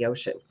out to the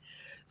ocean.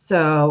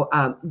 So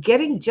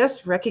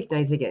just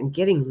recognizing it and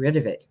getting rid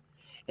of it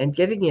and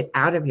getting it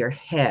out of your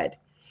head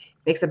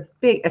makes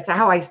it's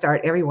how I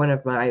start every one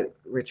of my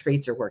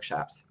retreats or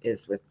workshops,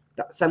 is with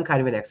some kind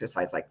of an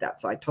exercise like that.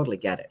 So I totally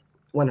get it.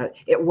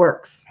 It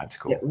works. That's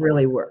cool. It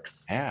really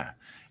works. Yeah.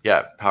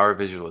 Yeah. Power of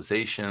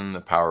visualization,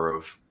 the power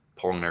of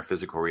pulling our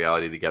physical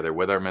reality together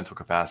with our mental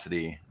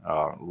capacity.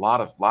 A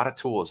lot of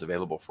tools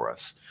available for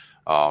us.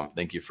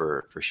 Thank you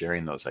for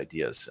sharing those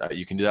ideas.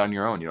 You can do that on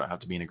your own. You don't have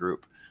to be in a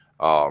group.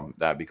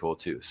 That'd be cool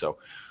too. So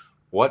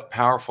what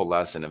powerful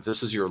lesson, if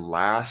this is your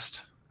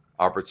last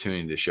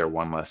opportunity to share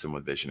one lesson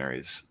with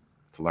visionaries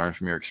to learn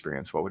from your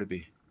experience, what would it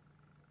be?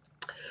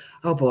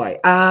 Oh boy.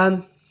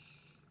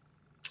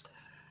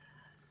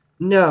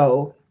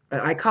 No,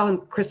 I call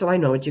them, Crystal, I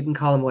know it. You can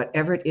call them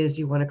whatever it is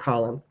you want to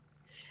call them.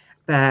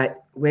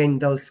 But when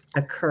those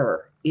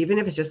occur, even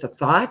if it's just a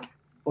thought, don't let it stop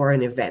you. or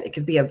an event. It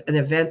could be an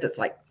event that's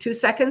like 2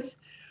 seconds,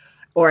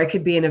 or it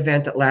could be an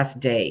event that lasts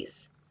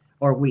days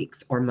or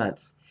weeks or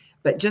months.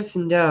 But just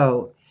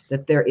know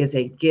that there is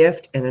a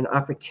gift and an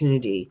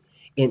opportunity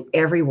in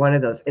every one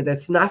of those.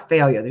 It's not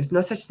failure. There's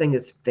no such thing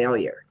as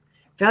failure.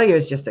 Failure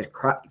is just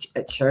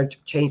a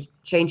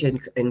change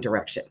in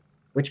direction.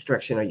 Which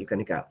direction are you going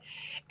to go?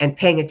 And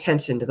paying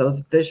attention to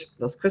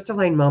those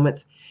crystalline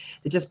moments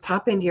that just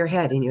pop into your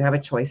head, and you have a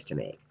choice to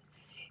make.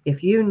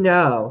 If you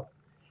know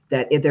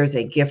that if there's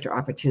a gift or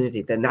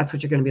opportunity, then that's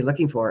what you're going to be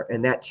looking for,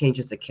 and that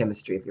changes the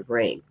chemistry of your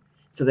brain,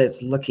 so that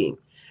it's looking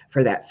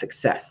for that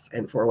success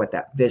and for what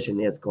that vision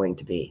is going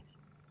to be.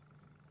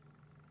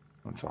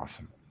 That's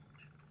awesome.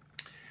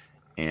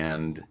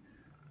 And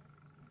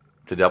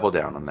to double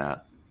down on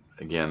that,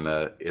 again,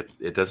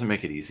 it doesn't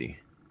make it easy.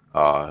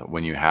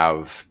 When you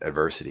have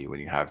adversity,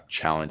 when you have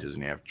challenges,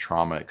 when you have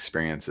trauma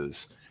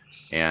experiences,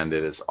 and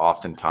it is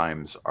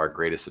oftentimes our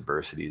greatest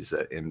adversities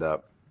that end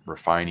up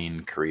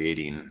refining,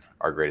 creating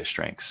our greatest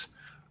strengths.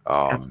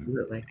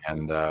 Absolutely.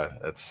 And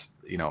that's,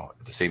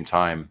 at the same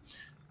time,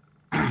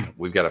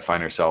 we've got to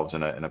find ourselves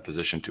in a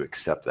position to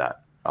accept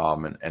that.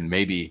 And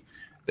maybe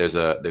there's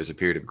a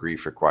period of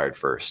grief required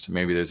first.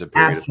 Maybe there's a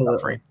period Absolutely. of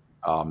suffering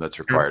that's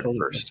required Absolutely.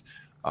 first.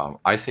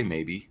 I say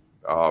maybe.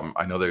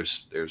 I know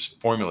there's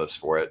formulas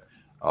for it.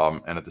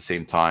 And at the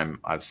same time,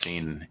 I've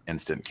seen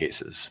instant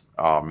cases.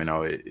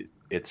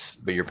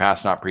 But your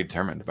path's not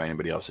predetermined by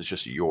anybody else. It's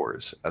just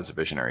yours as a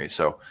visionary.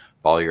 So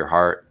follow your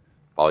heart,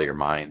 follow your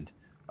mind.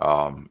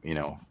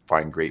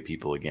 Find great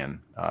people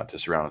again to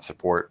surround and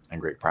support,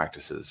 and great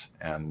practices,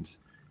 and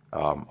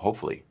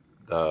hopefully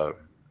the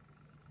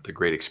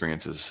great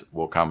experiences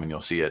will come, and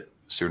you'll see it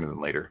sooner than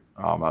later.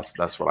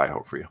 That's what I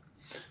hope for you.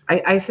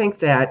 I think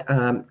that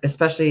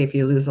especially if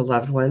you lose a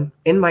loved one,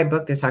 in my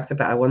book there talks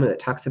about a woman that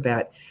talks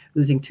about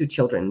losing 2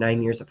 children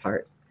 9 years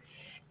apart,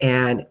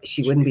 and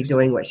she wouldn't be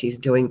doing what she's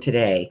doing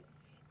today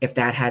if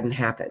that hadn't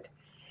happened.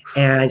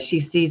 And she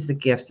sees the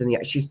gifts,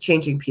 and she's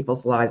changing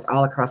people's lives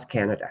all across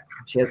Canada.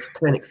 She has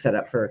clinics set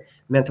up for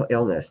mental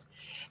illness.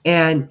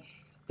 And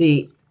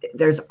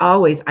there's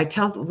always, I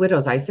tell the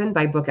widows, I send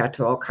my book out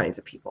to all kinds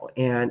of people.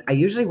 And I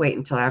usually wait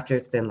until after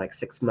it's been like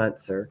 6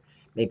 months or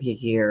maybe a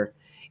year.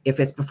 If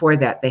it's before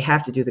that, they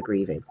have to do the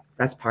grieving.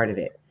 That's part of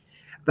it.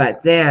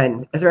 But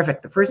then, as a matter of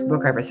fact, the first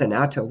book I ever sent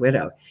out to a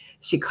widow,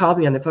 she called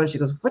me on the phone. She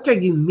goes, "What do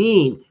you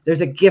mean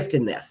there's a gift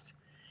in this?"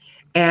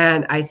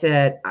 And I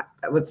said,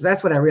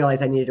 that's when I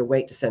realized I needed to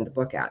wait to send the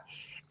book out.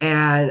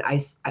 And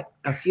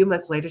a few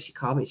months later, she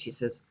called me. She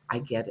says, "I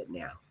get it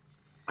now.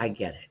 I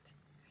get it."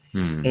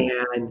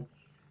 And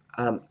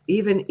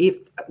even if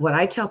what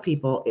I tell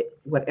people,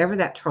 whatever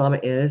that trauma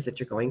is that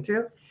you're going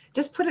through,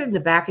 just put it in the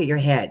back of your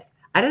head.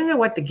 I don't know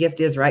what the gift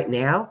is right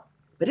now,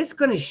 but it's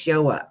going to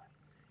show up.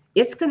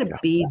 It's going to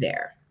be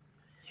there.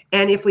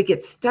 And if we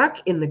get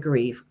stuck in the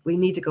grief, we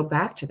need to go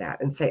back to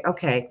that and say,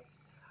 okay,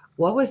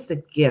 what was the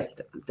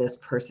gift this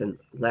person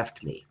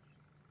left me?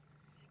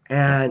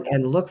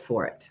 And look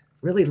for it.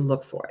 Really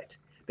look for it,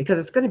 because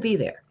it's going to be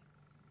there.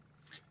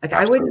 Like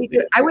I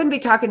wouldn't be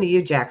talking to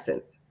you,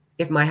 Jackson,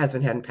 if my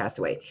husband hadn't passed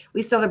away.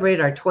 We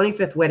celebrated our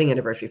 25th wedding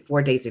anniversary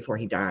 4 days before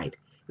he died.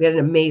 We had an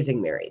amazing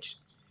marriage.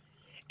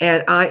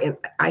 And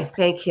I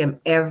thank him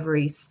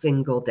every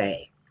single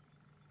day,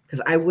 because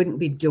I wouldn't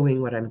be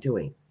doing what I'm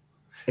doing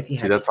if he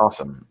hadn't. That's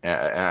awesome.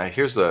 And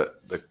here's the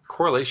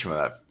correlation with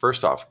that.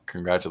 First off,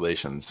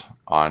 congratulations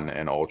on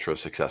an ultra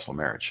successful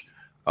marriage.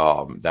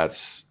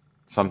 That's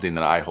something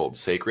that I hold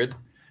sacred,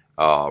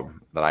 that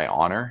I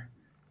honor.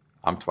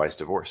 I'm twice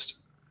divorced.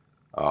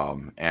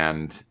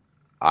 And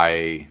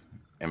I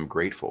am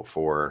grateful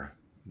for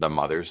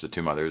the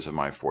 2 mothers of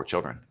my 4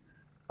 children.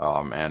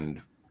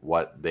 And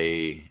what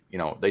they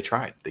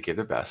tried. They gave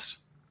their best.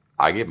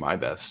 I gave my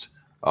best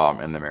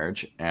in the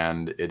marriage,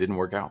 and it didn't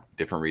work out.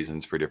 Different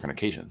reasons for different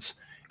occasions.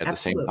 At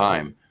Absolutely. the same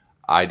time,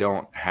 I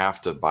don't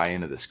have to buy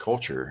into this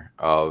culture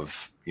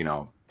of,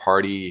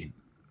 party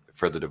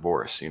for the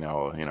divorce, and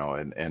No.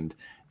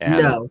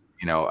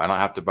 I don't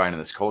have to buy into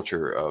this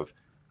culture of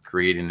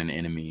creating an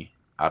enemy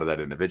out of that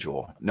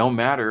individual, no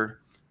matter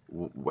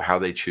how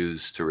they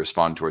choose to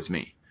respond towards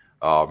me.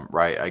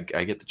 Right.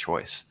 I get the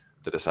choice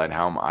to decide,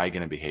 how am I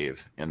going to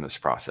behave in this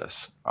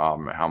process? How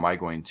am I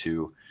going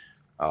to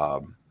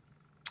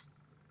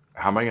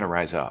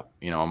rise up?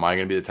 Am I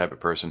going to be the type of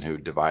person who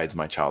divides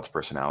my child's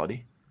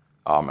personality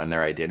and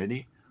their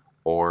identity?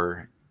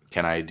 Or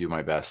can I do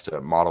my best to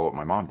model what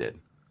my mom did?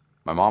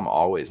 My mom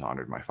always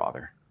honored my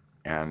father.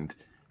 And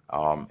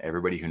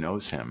everybody who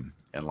knows him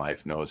in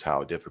life knows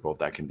how difficult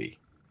that can be.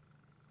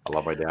 I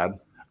love my dad.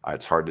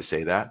 It's hard to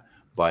say that,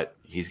 but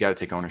he's got to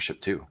take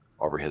ownership too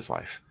over his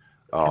life.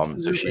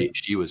 So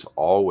she was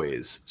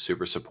always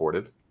super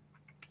supportive.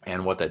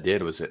 And what that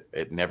did was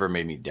it never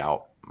made me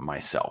doubt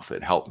myself.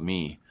 It helped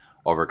me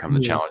overcome the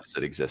challenges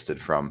that existed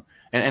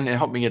and it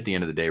helped me at the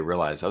end of the day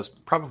realize I was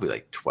probably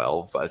like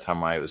 12 by the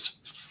time I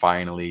was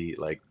finally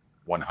like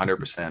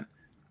 100%.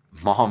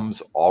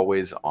 Mom's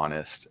always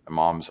honest.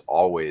 Mom's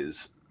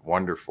always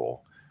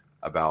wonderful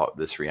about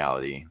this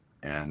reality.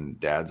 And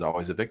dad's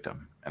always a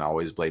victim and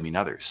always blaming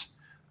others.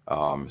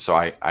 So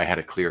I had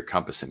a clear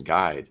compass and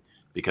guide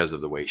because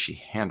of the way she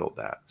handled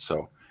that.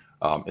 So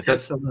if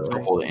that's Absolutely.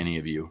 helpful to any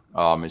of you,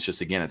 it's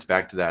just, again, it's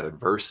back to that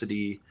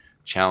adversity,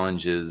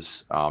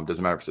 challenges.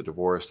 Doesn't matter if it's a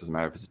divorce, doesn't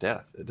matter if it's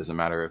death, it doesn't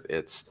matter if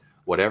it's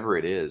whatever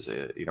it is,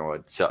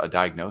 a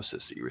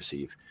diagnosis that you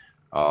receive.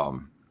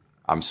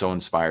 I'm so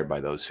inspired by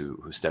those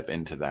who step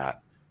into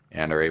that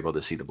and are able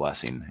to see the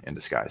blessing in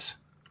disguise.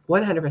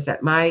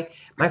 100%. My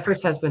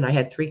first husband, I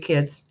had 3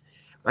 kids.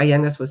 My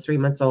youngest was 3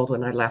 months old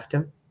when I left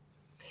him.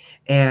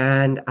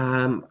 And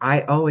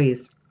I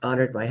always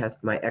honored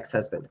my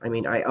ex-husband. I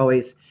mean,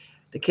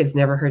 the kids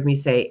never heard me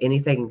say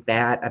anything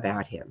bad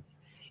about him.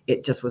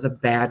 It just was a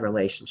bad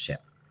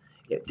relationship.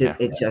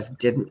 It just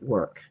didn't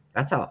work.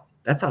 That's all.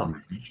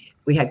 Mm-hmm.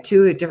 We had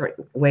 2 different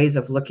ways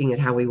of looking at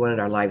how we wanted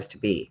our lives to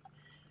be.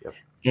 Yep.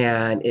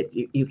 And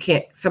you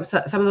can't, some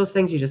of those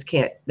things you just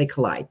can't, they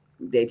collide.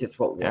 They just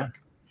won't work.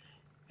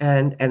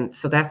 And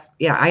so that's,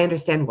 I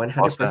understand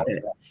 100%.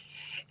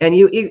 And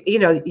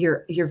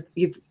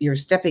you're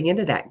stepping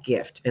into that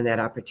gift and that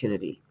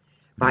opportunity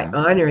by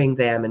honoring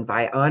them and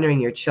by honoring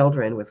your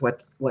children with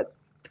what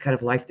kind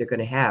of life they're going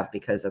to have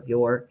because of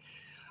your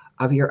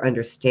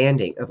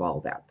understanding of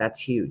all that.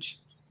 That's huge.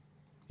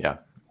 Yeah,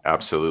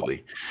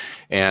 absolutely.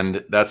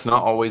 And that's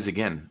not always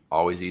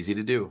easy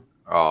to do.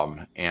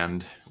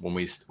 And when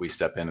we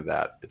step into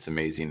that, it's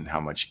amazing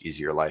how much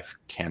easier life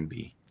can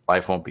be.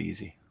 Life won't be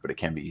easy, but it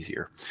can be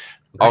easier.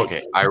 Right.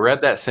 Okay, I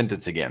read that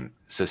sentence again.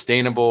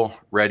 Sustainable,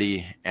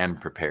 ready, and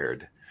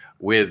prepared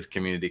with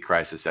community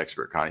crisis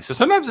expert Coni. So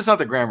sometimes it's not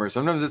the grammar.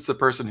 Sometimes it's the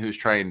person who's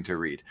trying to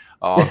read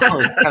or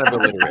it's kind of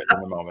illiterate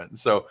in the moment.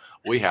 So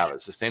we have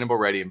it. Sustainable,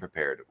 ready, and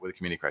prepared with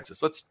community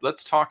crisis.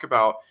 Let's talk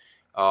about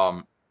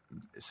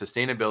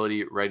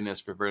sustainability,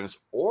 readiness,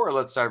 preparedness, or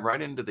let's dive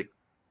right into the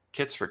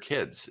kits for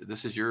kids.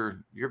 This is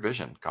your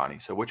vision, Coni.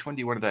 So which one do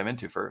you want to dive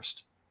into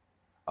first?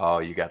 Oh,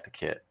 you got the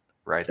kit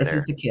right there. This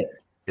is the kit.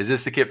 Is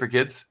this the kit for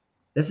kids?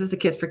 This is the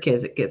kit for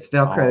kids. It gets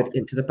Velcroed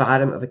into the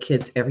bottom of a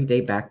kid's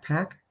everyday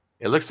backpack.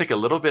 It looks like a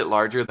little bit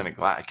larger than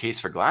a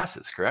case for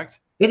glasses, correct?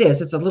 It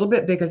is. It's a little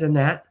bit bigger than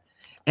that.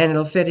 And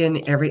it'll fit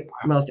in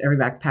most every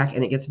backpack.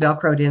 And it gets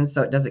Velcroed in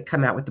so it doesn't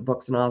come out with the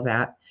books and all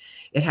that.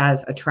 It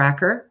has a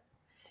tracker.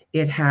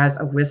 It has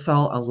a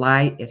whistle, a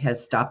light. It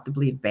has stop the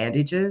bleed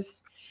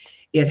bandages.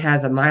 It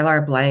has a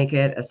Mylar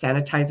blanket, a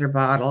sanitizer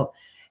bottle.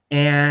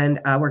 And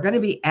we're going to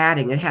be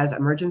adding, it has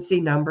emergency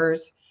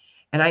numbers.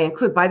 And I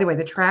include, by the way,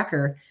 the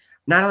tracker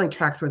not only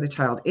tracks where the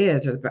child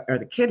is or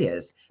the kid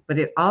is, but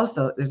it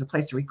also, there's a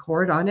place to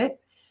record on it.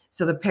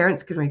 So the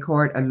parents can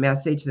record a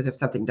message that if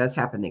something does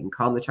happen, they can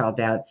calm the child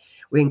down.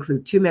 We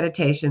include 2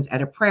 meditations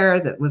and a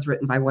prayer that was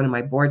written by one of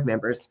my board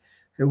members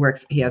who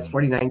works, he has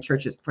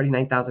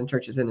 49,000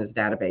 churches in his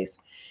database.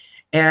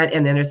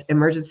 And then there's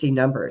emergency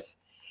numbers.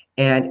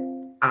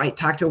 And I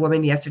talked to a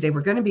woman yesterday,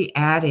 we're going to be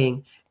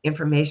adding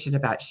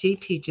information she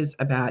teaches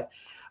about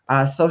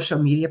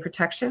social media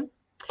protection.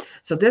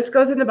 So this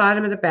goes in the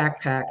bottom of the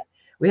backpack.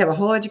 We have a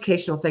whole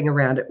educational thing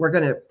around it. We're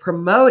going to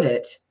promote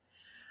it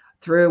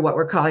through what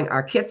we're calling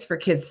our Kits for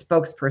Kids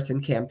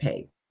spokesperson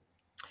campaign.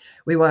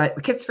 We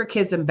want Kits for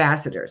Kids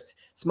ambassadors,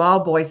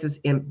 small voices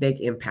in big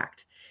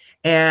impact.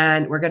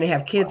 And we're going to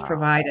have kids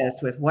provide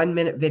us with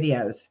 1-minute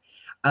videos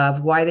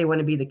of why they want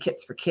to be the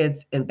Kits for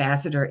Kids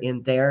ambassador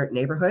in their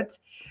neighborhoods,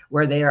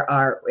 where they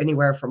are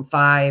anywhere from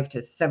 5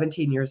 to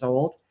 17 years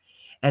old.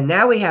 And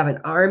now we have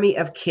an army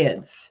of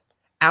kids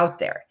out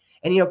there.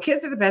 And,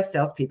 kids are the best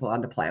salespeople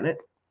on the planet.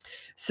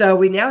 So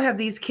we now have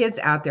these kids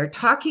out there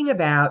talking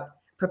about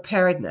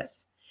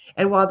preparedness.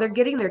 And while they're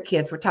getting their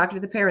kits, we're talking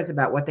to the parents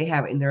about what they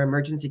have in their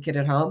emergency kit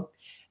at home.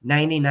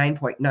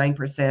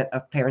 99.9%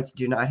 of parents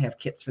do not have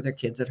kits for their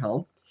kids at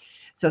home.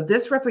 So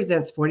this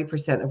represents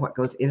 40% of what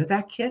goes into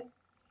that kit.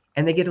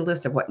 And they get a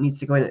list of what needs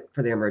to go in it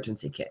for their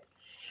emergency kit.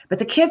 But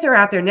the kids are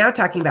out there now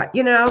talking about,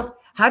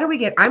 how do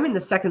we I'm in the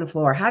 2nd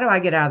floor. How do I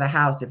get out of the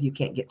house if you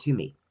can't get to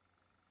me?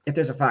 If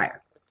there's a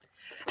fire?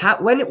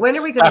 When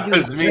are we going to do that?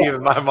 Was me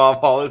and my mom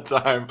all the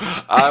time.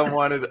 I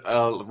wanted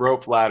a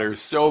rope ladder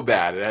so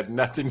bad. It had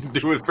nothing to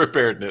do with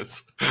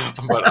preparedness.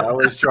 But I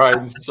was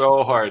trying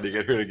so hard to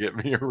get her to get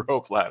me a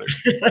rope ladder.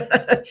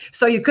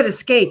 So you could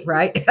escape,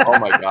 right? Oh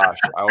my gosh.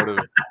 I would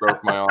have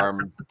broke my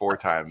arm 4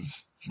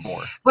 times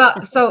more.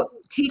 Well, so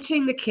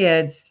teaching the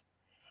kids,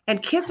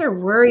 and kids are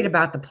worried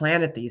about the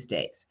planet these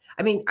days.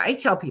 I mean, I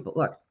tell people,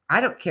 look,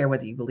 I don't care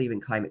whether you believe in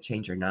climate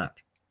change or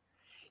not.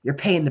 You're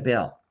paying the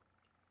bill.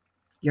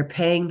 You're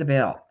paying the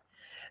bill.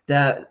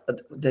 The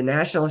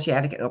National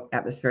Oceanic and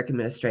Atmospheric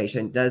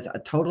Administration does a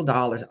total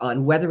dollars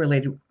on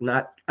weather-related,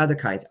 not other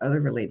kinds,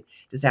 other-related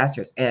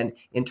disasters. And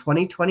in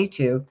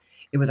 2022,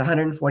 it was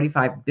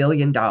 $145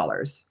 billion.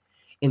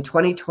 In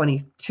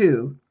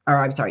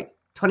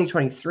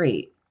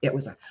 2023, it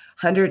was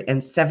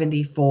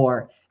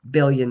 $174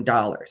 billion.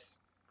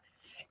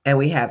 And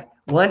we have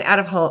 1 out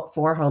of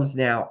 4 homes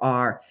now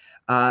are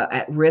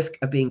at risk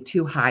of being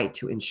too high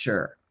to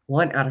insure.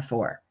 1 out of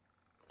 4.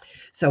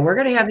 So we're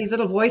going to have these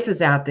little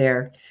voices out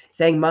there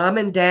saying, Mom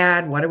and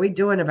Dad, what are we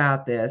doing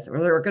about this?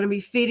 We're going to be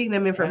feeding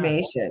them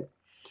information.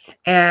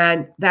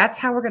 And that's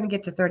how we're going to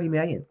get to 30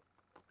 million.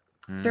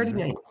 30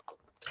 million.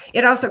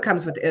 It also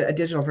comes with a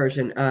digital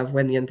version of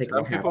When the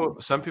Unthinkable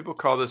Happens. Some people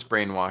call this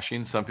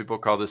brainwashing. Some people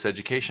call this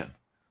education.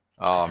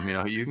 You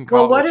can call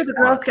Well, it what you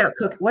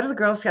want. What do the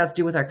Girl Scouts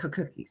do with our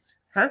cookies?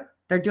 Huh?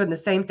 They're doing the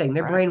same thing.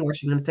 They're Right.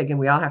 brainwashing them, thinking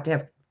we all have to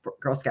have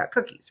Girl Scout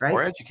cookies, right?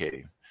 Or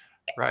educating.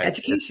 Right.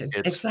 Education.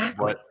 It's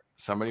Exactly. what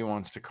somebody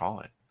wants to call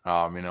it.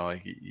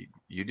 Like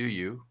you do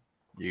you.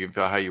 You can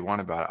feel how you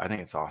want about it. I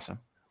think it's awesome.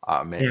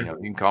 You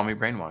can call me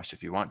brainwashed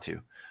if you want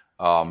to.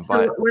 So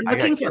But we're I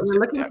got looking kids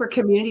for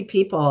community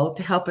people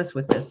to help us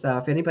with this. So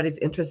if anybody's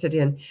interested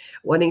in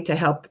wanting to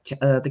help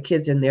the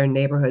kids in their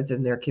neighborhoods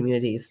and their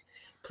communities,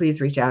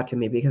 please reach out to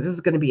me, because this is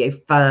going to be a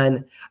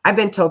fun. I've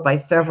been told by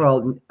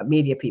several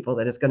media people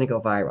that it's going to go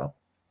viral.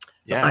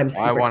 So Yeah, I'm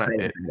super excited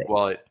about it.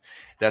 Well,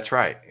 that's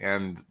right,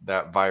 and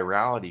that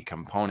virality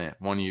component.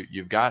 When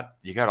you got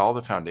all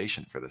the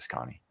foundation for this,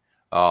 Connie.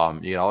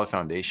 You got all the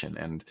foundation,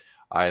 and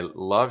I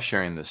love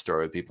sharing this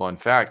story with people. In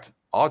fact,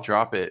 I'll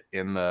drop it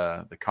in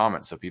the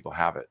comments so people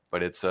have it.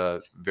 But it's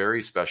a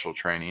very special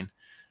training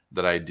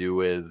that I do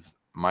with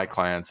my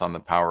clients on the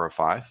power of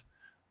 5.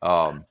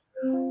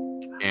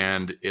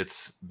 And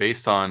it's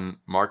based on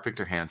Mark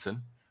Victor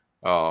Hansen,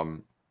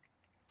 and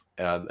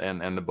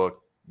the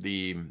book,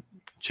 The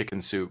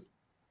Chicken Soup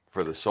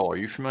for the Soul. Are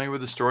you familiar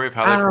with the story of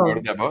how they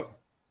promoted that book?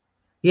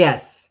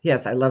 Yes,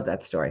 I love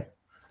that story.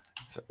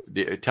 So,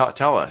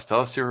 tell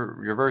us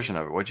your version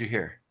of it. What'd you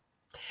hear?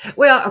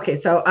 Well, okay,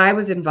 so I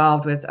was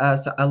involved with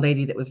a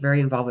lady that was very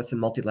involved with some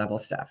multi-level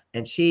stuff,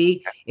 and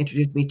she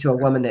introduced me to a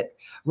woman that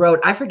wrote,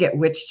 I forget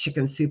which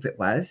chicken soup it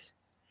was,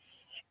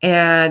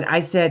 and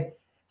I said,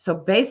 so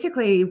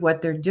basically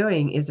what they're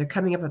doing is they're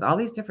coming up with all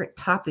these different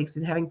topics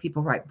and having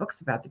people write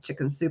books about the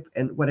chicken soup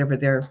and whatever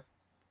their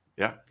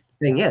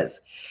thing is.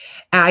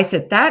 And I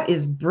said, that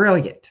is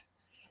brilliant.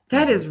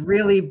 That is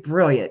really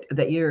brilliant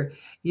that you're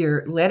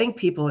letting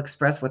people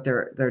express what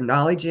their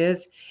knowledge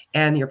is,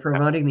 and you're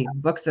promoting these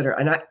books that are,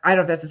 and I don't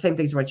know if that's the same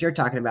thing as what you're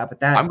talking about, but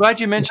that, I'm glad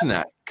you mentioned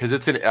that, because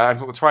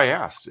that's why I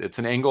asked. It's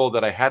an angle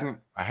that I hadn't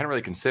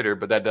really considered,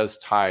 but that does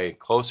tie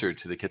closer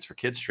to the Kids for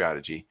Kids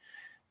strategy.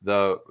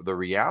 The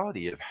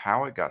reality of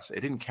how it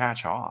didn't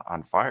catch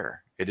on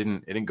fire. It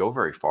didn't go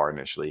very far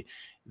initially.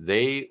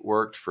 They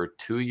worked for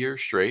 2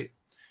 years straight,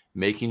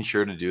 making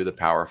sure to do the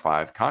Power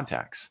 5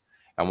 contacts.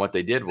 And what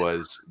they did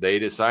was they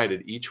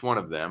decided each one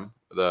of them,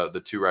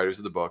 the 2 writers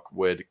of the book,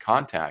 would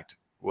contact,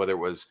 whether it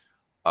was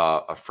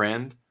a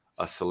friend,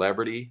 a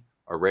celebrity,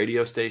 a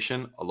radio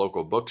station, a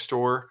local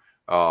bookstore,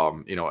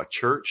 a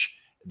church.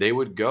 They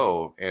would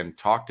go and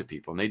talk to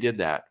people. And they did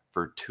that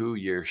for 2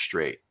 years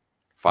straight,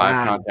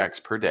 5 contacts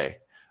per day.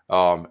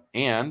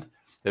 And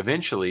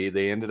eventually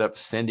they ended up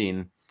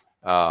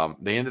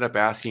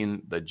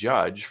asking the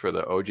judge for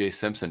the O.J.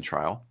 Simpson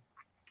trial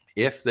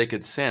if they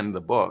could send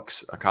a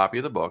copy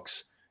of the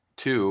books,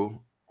 to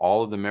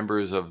all of the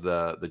members of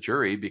the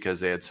jury, because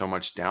they had so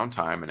much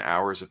downtime and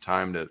hours of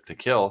time to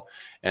kill.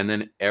 And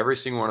then every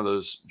single one of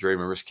those jury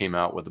members came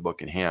out with the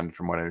book in hand,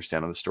 from what I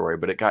understand of the story.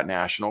 But it got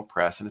national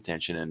press and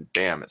attention, and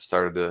bam, it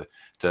started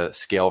to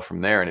scale from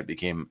there, and it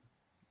became,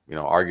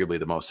 arguably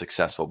the most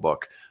successful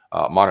book,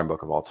 modern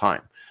book of all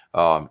time.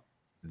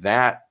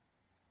 That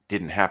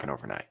didn't happen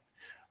overnight.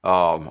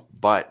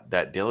 But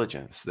that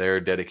diligence, their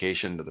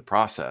dedication to the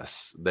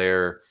process,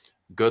 their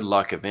good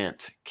luck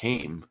event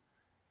came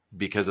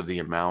because of the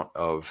amount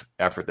of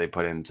effort they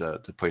put into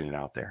putting it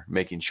out there,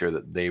 making sure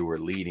that they were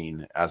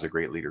leading as a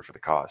great leader for the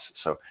cause.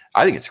 So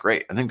I think it's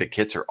great. I think the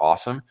kits are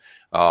awesome.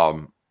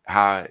 How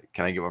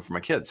can I get one for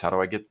my kids? How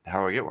do I get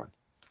one?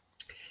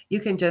 You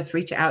can just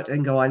reach out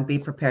and go on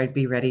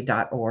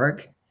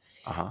bepreparedbeready.org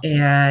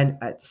and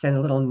send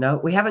a little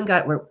note.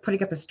 We're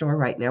putting up a store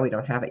right now. We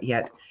don't have it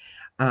yet.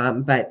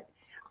 But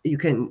you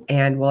can,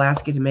 and we'll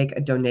ask you to make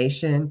a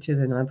donation to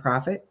the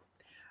nonprofit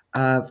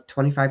of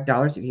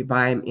 $25. If you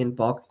buy them in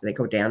bulk, they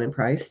go down in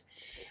price.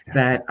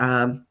 But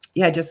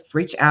just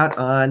reach out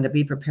on the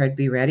Be Prepared,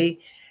 Be Ready,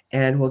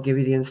 and we'll give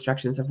you the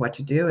instructions of what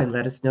to do, and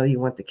let us know you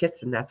want the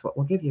kits, and that's what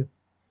we'll give you.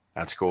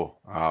 That's cool.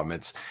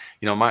 It's,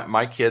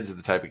 my kids are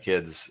the type of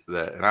kids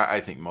that, and I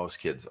think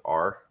most kids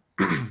are,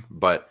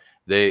 but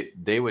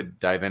they would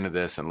dive into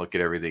this and look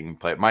at everything and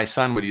play. My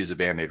son would use a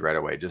Band-Aid right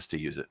away just to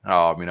use it.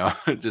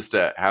 Just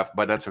to have,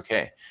 but that's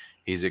okay.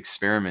 He's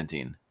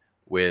experimenting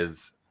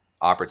with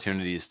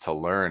opportunities to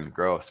learn,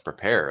 growth,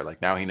 prepare.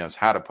 Like, now he knows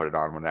how to put it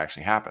on when it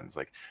actually happens.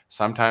 Like,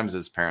 sometimes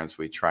as parents,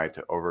 we try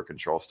to over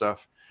control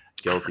stuff,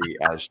 guilty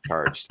as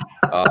charged,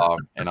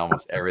 and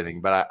almost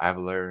everything. But I've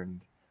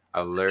learned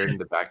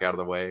to back out of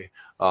the way,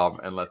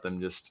 and let them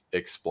just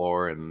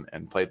explore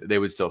and play. They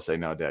would still say,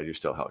 "No, Dad, you're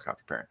still a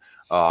helicopter parent."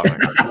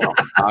 No,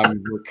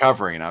 I'm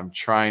recovering. I'm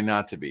trying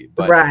not to be.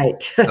 But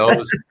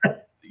those,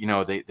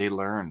 they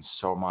learn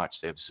so much.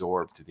 They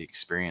absorb through the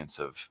experience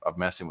of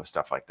messing with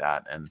stuff like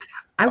that. And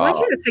I want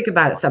you to think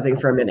about something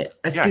for a minute.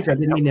 Excuse me, I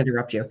didn't mean to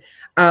interrupt you.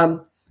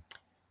 How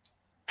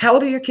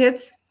old are your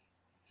kids?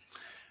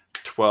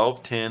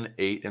 12, 10,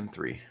 8, and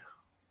 3.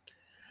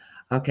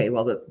 Okay,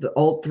 well,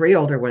 the 3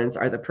 older ones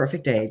are the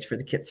perfect age for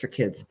the Kits for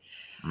Kids.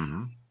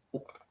 Mm-hmm.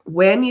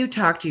 when you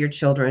talk to your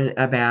children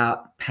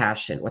about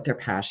passion, what they're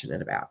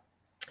passionate about,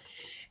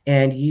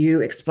 and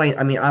you explain,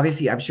 I mean,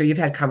 obviously, I'm sure you've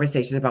had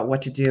conversations about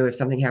what to do if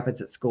something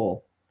happens at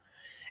school,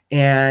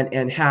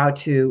 and how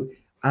to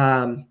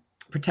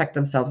protect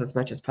themselves as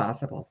much as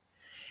possible.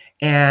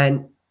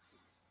 And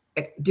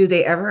do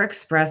they ever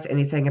express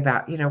anything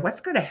about, what's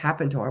going to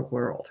happen to our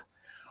world?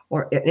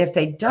 Or if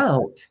they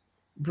don't,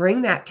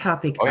 bring that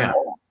topic Oh yeah. up,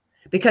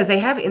 because they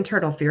have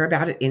internal fear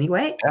about it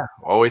anyway. Yeah.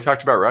 Well, we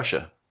talked about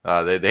Russia.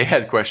 They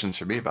had questions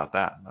for me about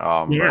that.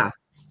 But Yeah.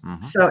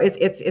 So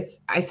it's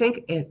I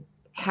think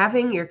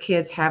having your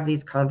kids have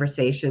these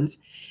conversations.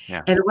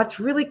 yeah. And what's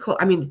really cool,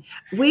 I mean,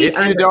 we If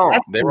you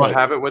don't, they will underestimate.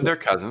 have it with their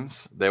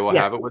cousins. They will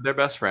Yes. have it with their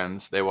best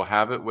friends. They will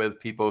have it with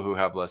people who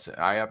have less.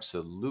 I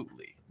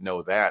absolutely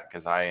know that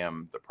because I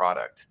am the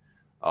product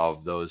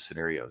of those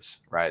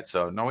scenarios, right?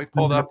 So, no, we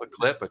pulled up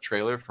a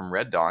trailer from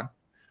Red Dawn,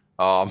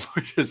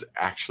 which is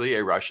actually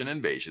a Russian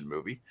invasion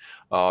movie.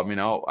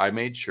 I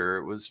made sure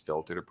it was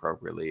filtered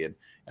appropriately,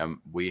 and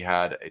we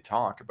had a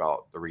talk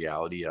about the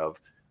reality of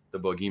the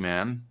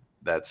boogeyman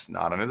that's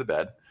not under the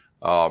bed,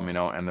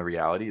 and the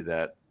reality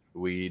that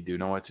we do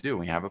know what to do.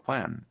 We have a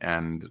plan,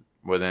 and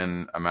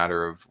within a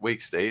matter of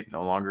weeks, they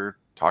no longer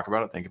talk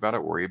about it, think about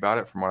it, worry about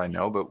it. From what I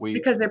know, but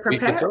Because they're we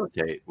prepared.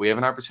 facilitate. We have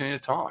an opportunity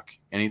to talk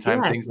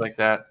anytime Yes. things like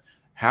that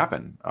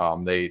happen.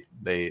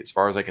 They, as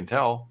far as I can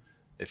tell,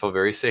 they feel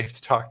very safe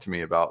to talk to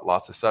me about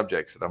lots of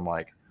subjects that I'm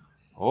like,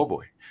 oh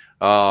boy,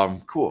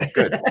 cool,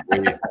 good.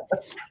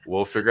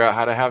 We'll figure out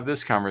how to have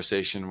this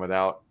conversation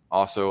without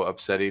also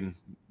upsetting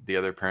the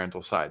other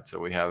parental side. So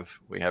we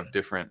have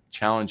different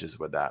challenges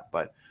with that,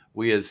 but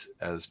we as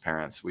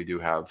parents, we do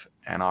have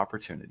an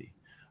opportunity,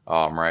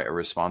 right, a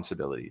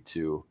responsibility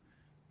to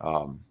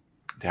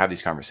have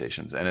these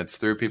conversations, and it's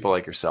through people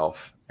like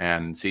yourself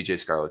and CJ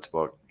Scarlett's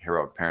book,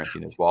 Heroic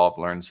Parenting, as well. I've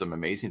learned some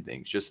amazing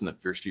things just in the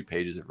first few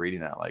pages of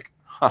reading that. Like,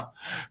 huh,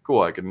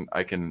 cool.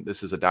 I can.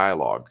 This is a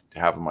dialogue to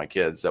have with my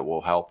kids that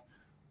will help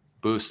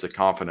boost the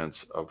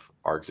confidence of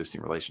our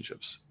existing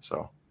relationships.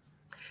 So,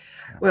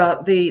 yeah.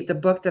 Well,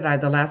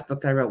 the last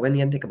book that I wrote, When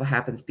the Unthinkable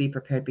Happens, Be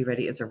Prepared, Be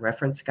Ready, is a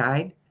reference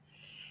guide.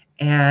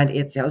 And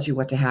it tells you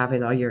what to have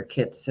in all your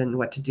kits and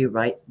what to do,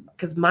 right?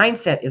 Because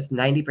mindset is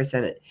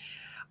 90% it.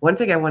 One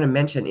thing I want to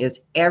mention is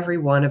every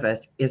one of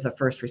us is a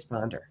first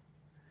responder.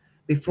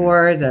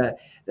 Before the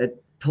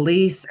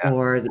police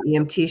or the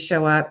EMT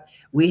show up,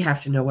 we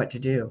have to know what to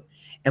do.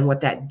 And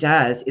what that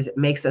does is it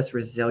makes us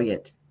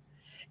resilient.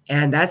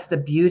 And that's the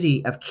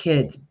beauty of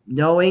kids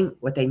knowing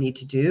what they need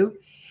to do.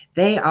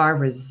 They are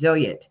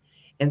resilient.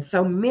 And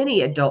so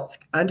many adults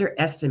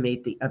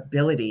underestimate the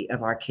ability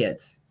of our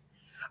kids.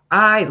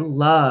 I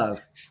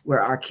love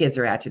where our kids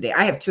are at today.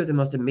 I have two of the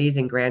most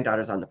amazing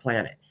granddaughters on the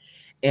planet.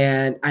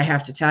 And I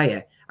have to tell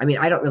you, I mean,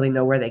 I don't really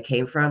know where they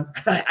came from.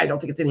 I don't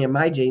think it's any of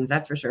my genes,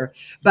 that's for sure.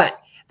 But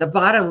the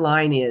bottom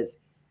line is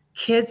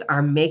kids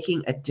are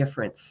making a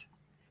difference.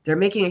 They're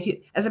making a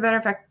huge, as a matter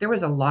of fact, there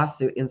was a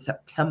lawsuit in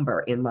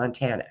September in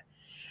Montana.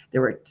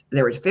 There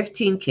were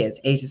 15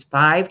 kids ages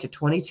 5 to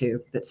 22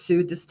 that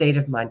sued the state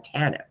of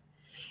Montana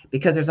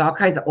because there's all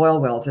kinds of oil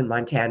wells in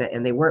Montana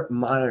and they weren't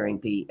monitoring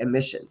the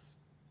emissions.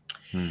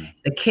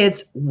 The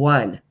kids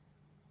won.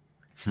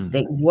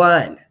 They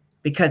won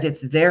because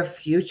it's their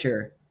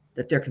future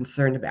that they're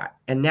concerned about.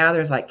 And now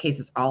there's like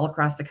cases all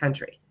across the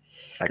country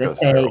that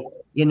say,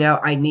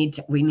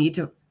 we need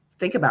to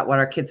think about what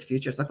our kids'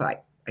 futures look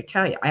like. I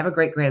tell you, I have a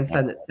great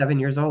grandson that's 7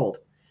 years old.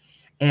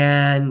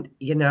 And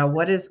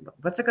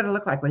what's it going to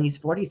look like when he's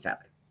 47?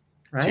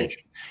 Right?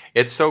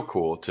 It's so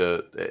cool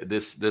to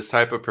this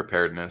type of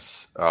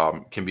preparedness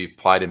can be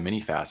applied in many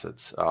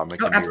facets. It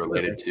can be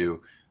related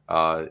to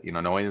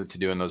knowing what to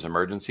do in those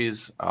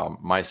emergencies.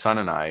 My son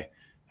and I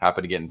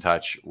happened to get in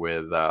touch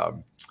with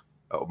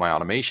my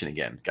automation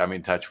again. Got me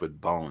in touch with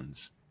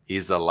Bones.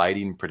 He's the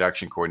lighting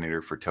production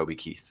coordinator for Toby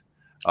Keith,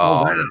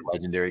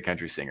 legendary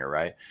country singer,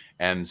 right?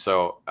 And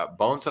so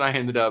Bones and I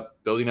ended up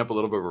building up a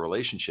little bit of a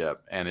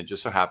relationship, and it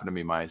just so happened to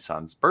be my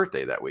son's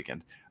birthday that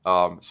weekend.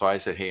 So I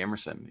said, "Hey,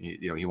 Emerson,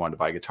 he wanted to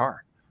buy a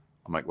guitar."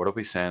 I'm like, "What if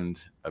we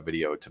send a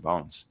video to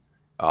Bones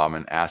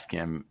and ask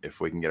him if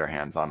we can get our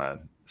hands on a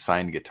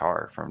signed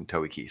guitar from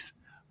Toby Keith,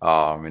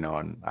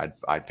 and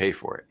I'd pay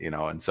for it,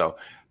 And so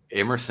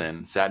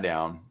Emerson sat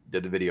down,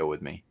 did the video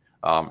with me,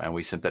 and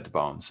we sent that to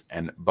Bones.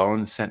 And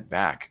Bones sent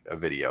back a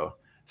video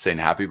saying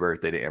happy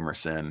birthday to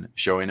Emerson,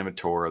 showing him a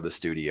tour of the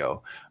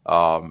studio,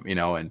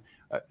 and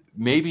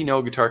maybe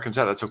no guitar comes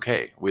out. That's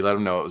okay. We let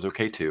him know it was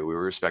okay too. We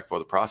were respectful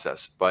of the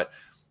process. But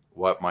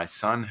what my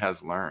son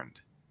has learned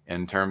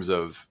in terms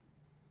of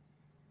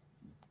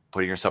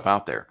putting yourself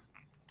out there,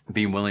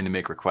 being willing to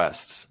make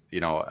requests,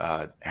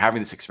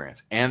 having this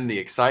experience, and the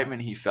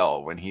excitement he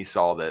felt when he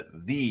saw that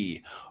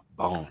the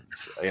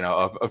Bones,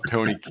 of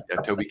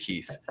Toby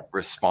Keith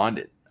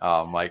responded,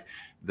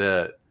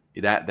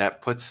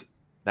 that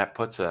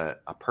puts a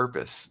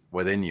purpose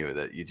within you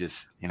that you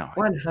just,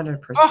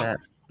 100%.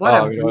 What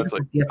a beautiful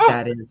gift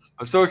that is.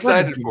 I'm so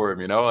excited for him,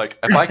 like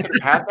if I could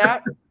have had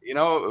that,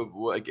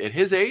 like at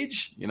his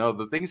age,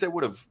 the things that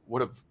would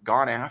have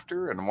gone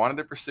after and wanted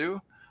to pursue.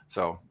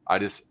 So I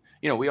just,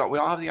 we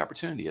all have the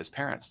opportunity as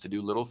parents to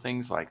do little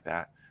things like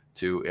that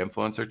to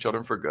influence our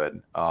children for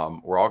good.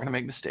 We're all going to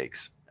make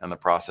mistakes in the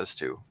process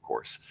too, of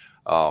course.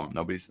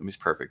 Nobody's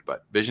perfect,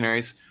 but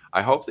visionaries,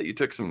 I hope that you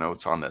took some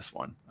notes on this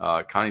one.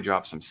 Coni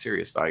dropped some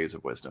serious values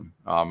of wisdom.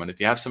 And if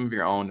you have some of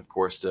your own, of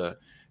course, to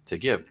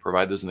give,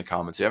 provide those in the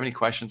comments. If you have any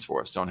questions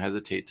for us, don't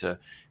hesitate to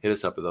hit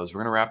us up with those.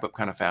 We're going to wrap up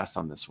kind of fast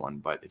on this one,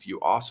 but if you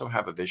also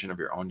have a vision of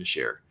your own to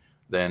share,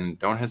 then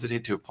don't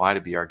hesitate to apply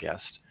to be our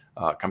guest.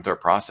 Come to our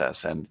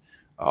process. And,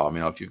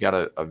 if you've got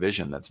a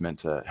vision that's meant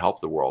to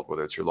help the world,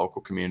 whether it's your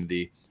local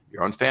community,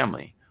 your own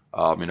family,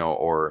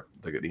 or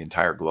the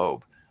entire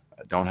globe,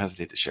 don't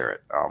hesitate to share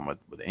it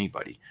with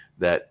anybody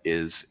that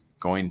is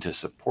going to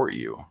support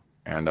you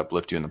and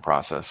uplift you in the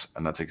process.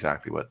 And that's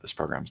exactly what this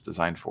program is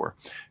designed for.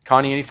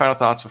 Coni, any final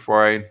thoughts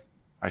before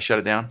I shut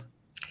it down?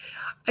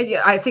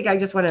 I think I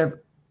just want to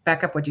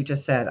back up what you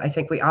just said. I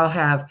think we all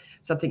have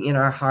something in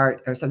our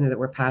heart or something that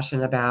we're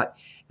passionate about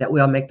that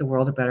will make the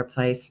world a better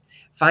place.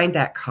 Find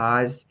that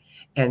cause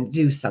and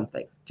do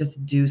something.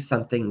 Just do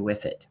something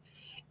with it.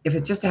 If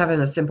it's just having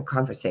a simple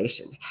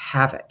conversation,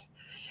 have it.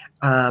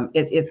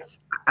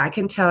 I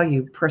can tell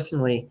you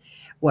personally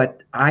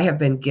what I have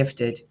been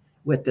gifted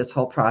with this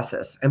whole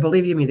process. And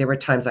believe you me, there were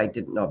times I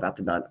didn't know about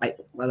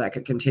whether I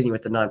could continue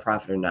with the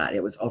nonprofit or not.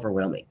 It was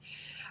overwhelming.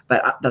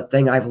 But the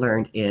thing I've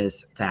learned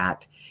is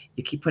that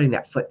you keep putting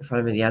that foot in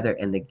front of the other,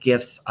 and the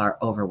gifts are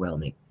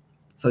overwhelming.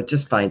 So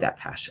just find that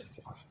passion. That's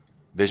awesome.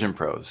 Vision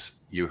Pros.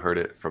 You heard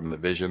it from the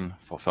vision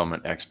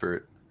fulfillment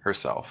expert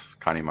herself,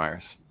 Coni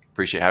Meyers.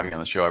 Appreciate having you on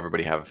the show.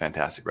 Everybody have a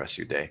fantastic rest of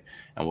your day,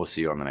 and we'll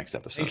see you on the next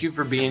episode. Thank you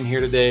for being here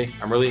today.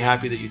 I'm really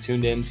happy that you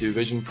tuned in to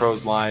Vision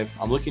Pros Live.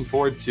 I'm looking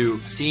forward to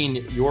seeing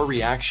your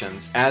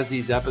reactions as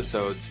these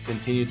episodes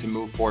continue to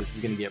move forward. This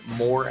is going to get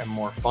more and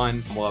more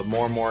fun. We'll have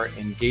more and more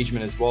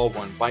engagement as well.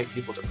 We'll invite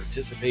people to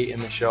participate in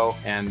the show,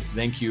 and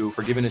thank you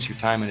for giving us your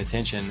time and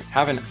attention.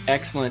 Have an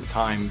excellent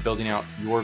time building out your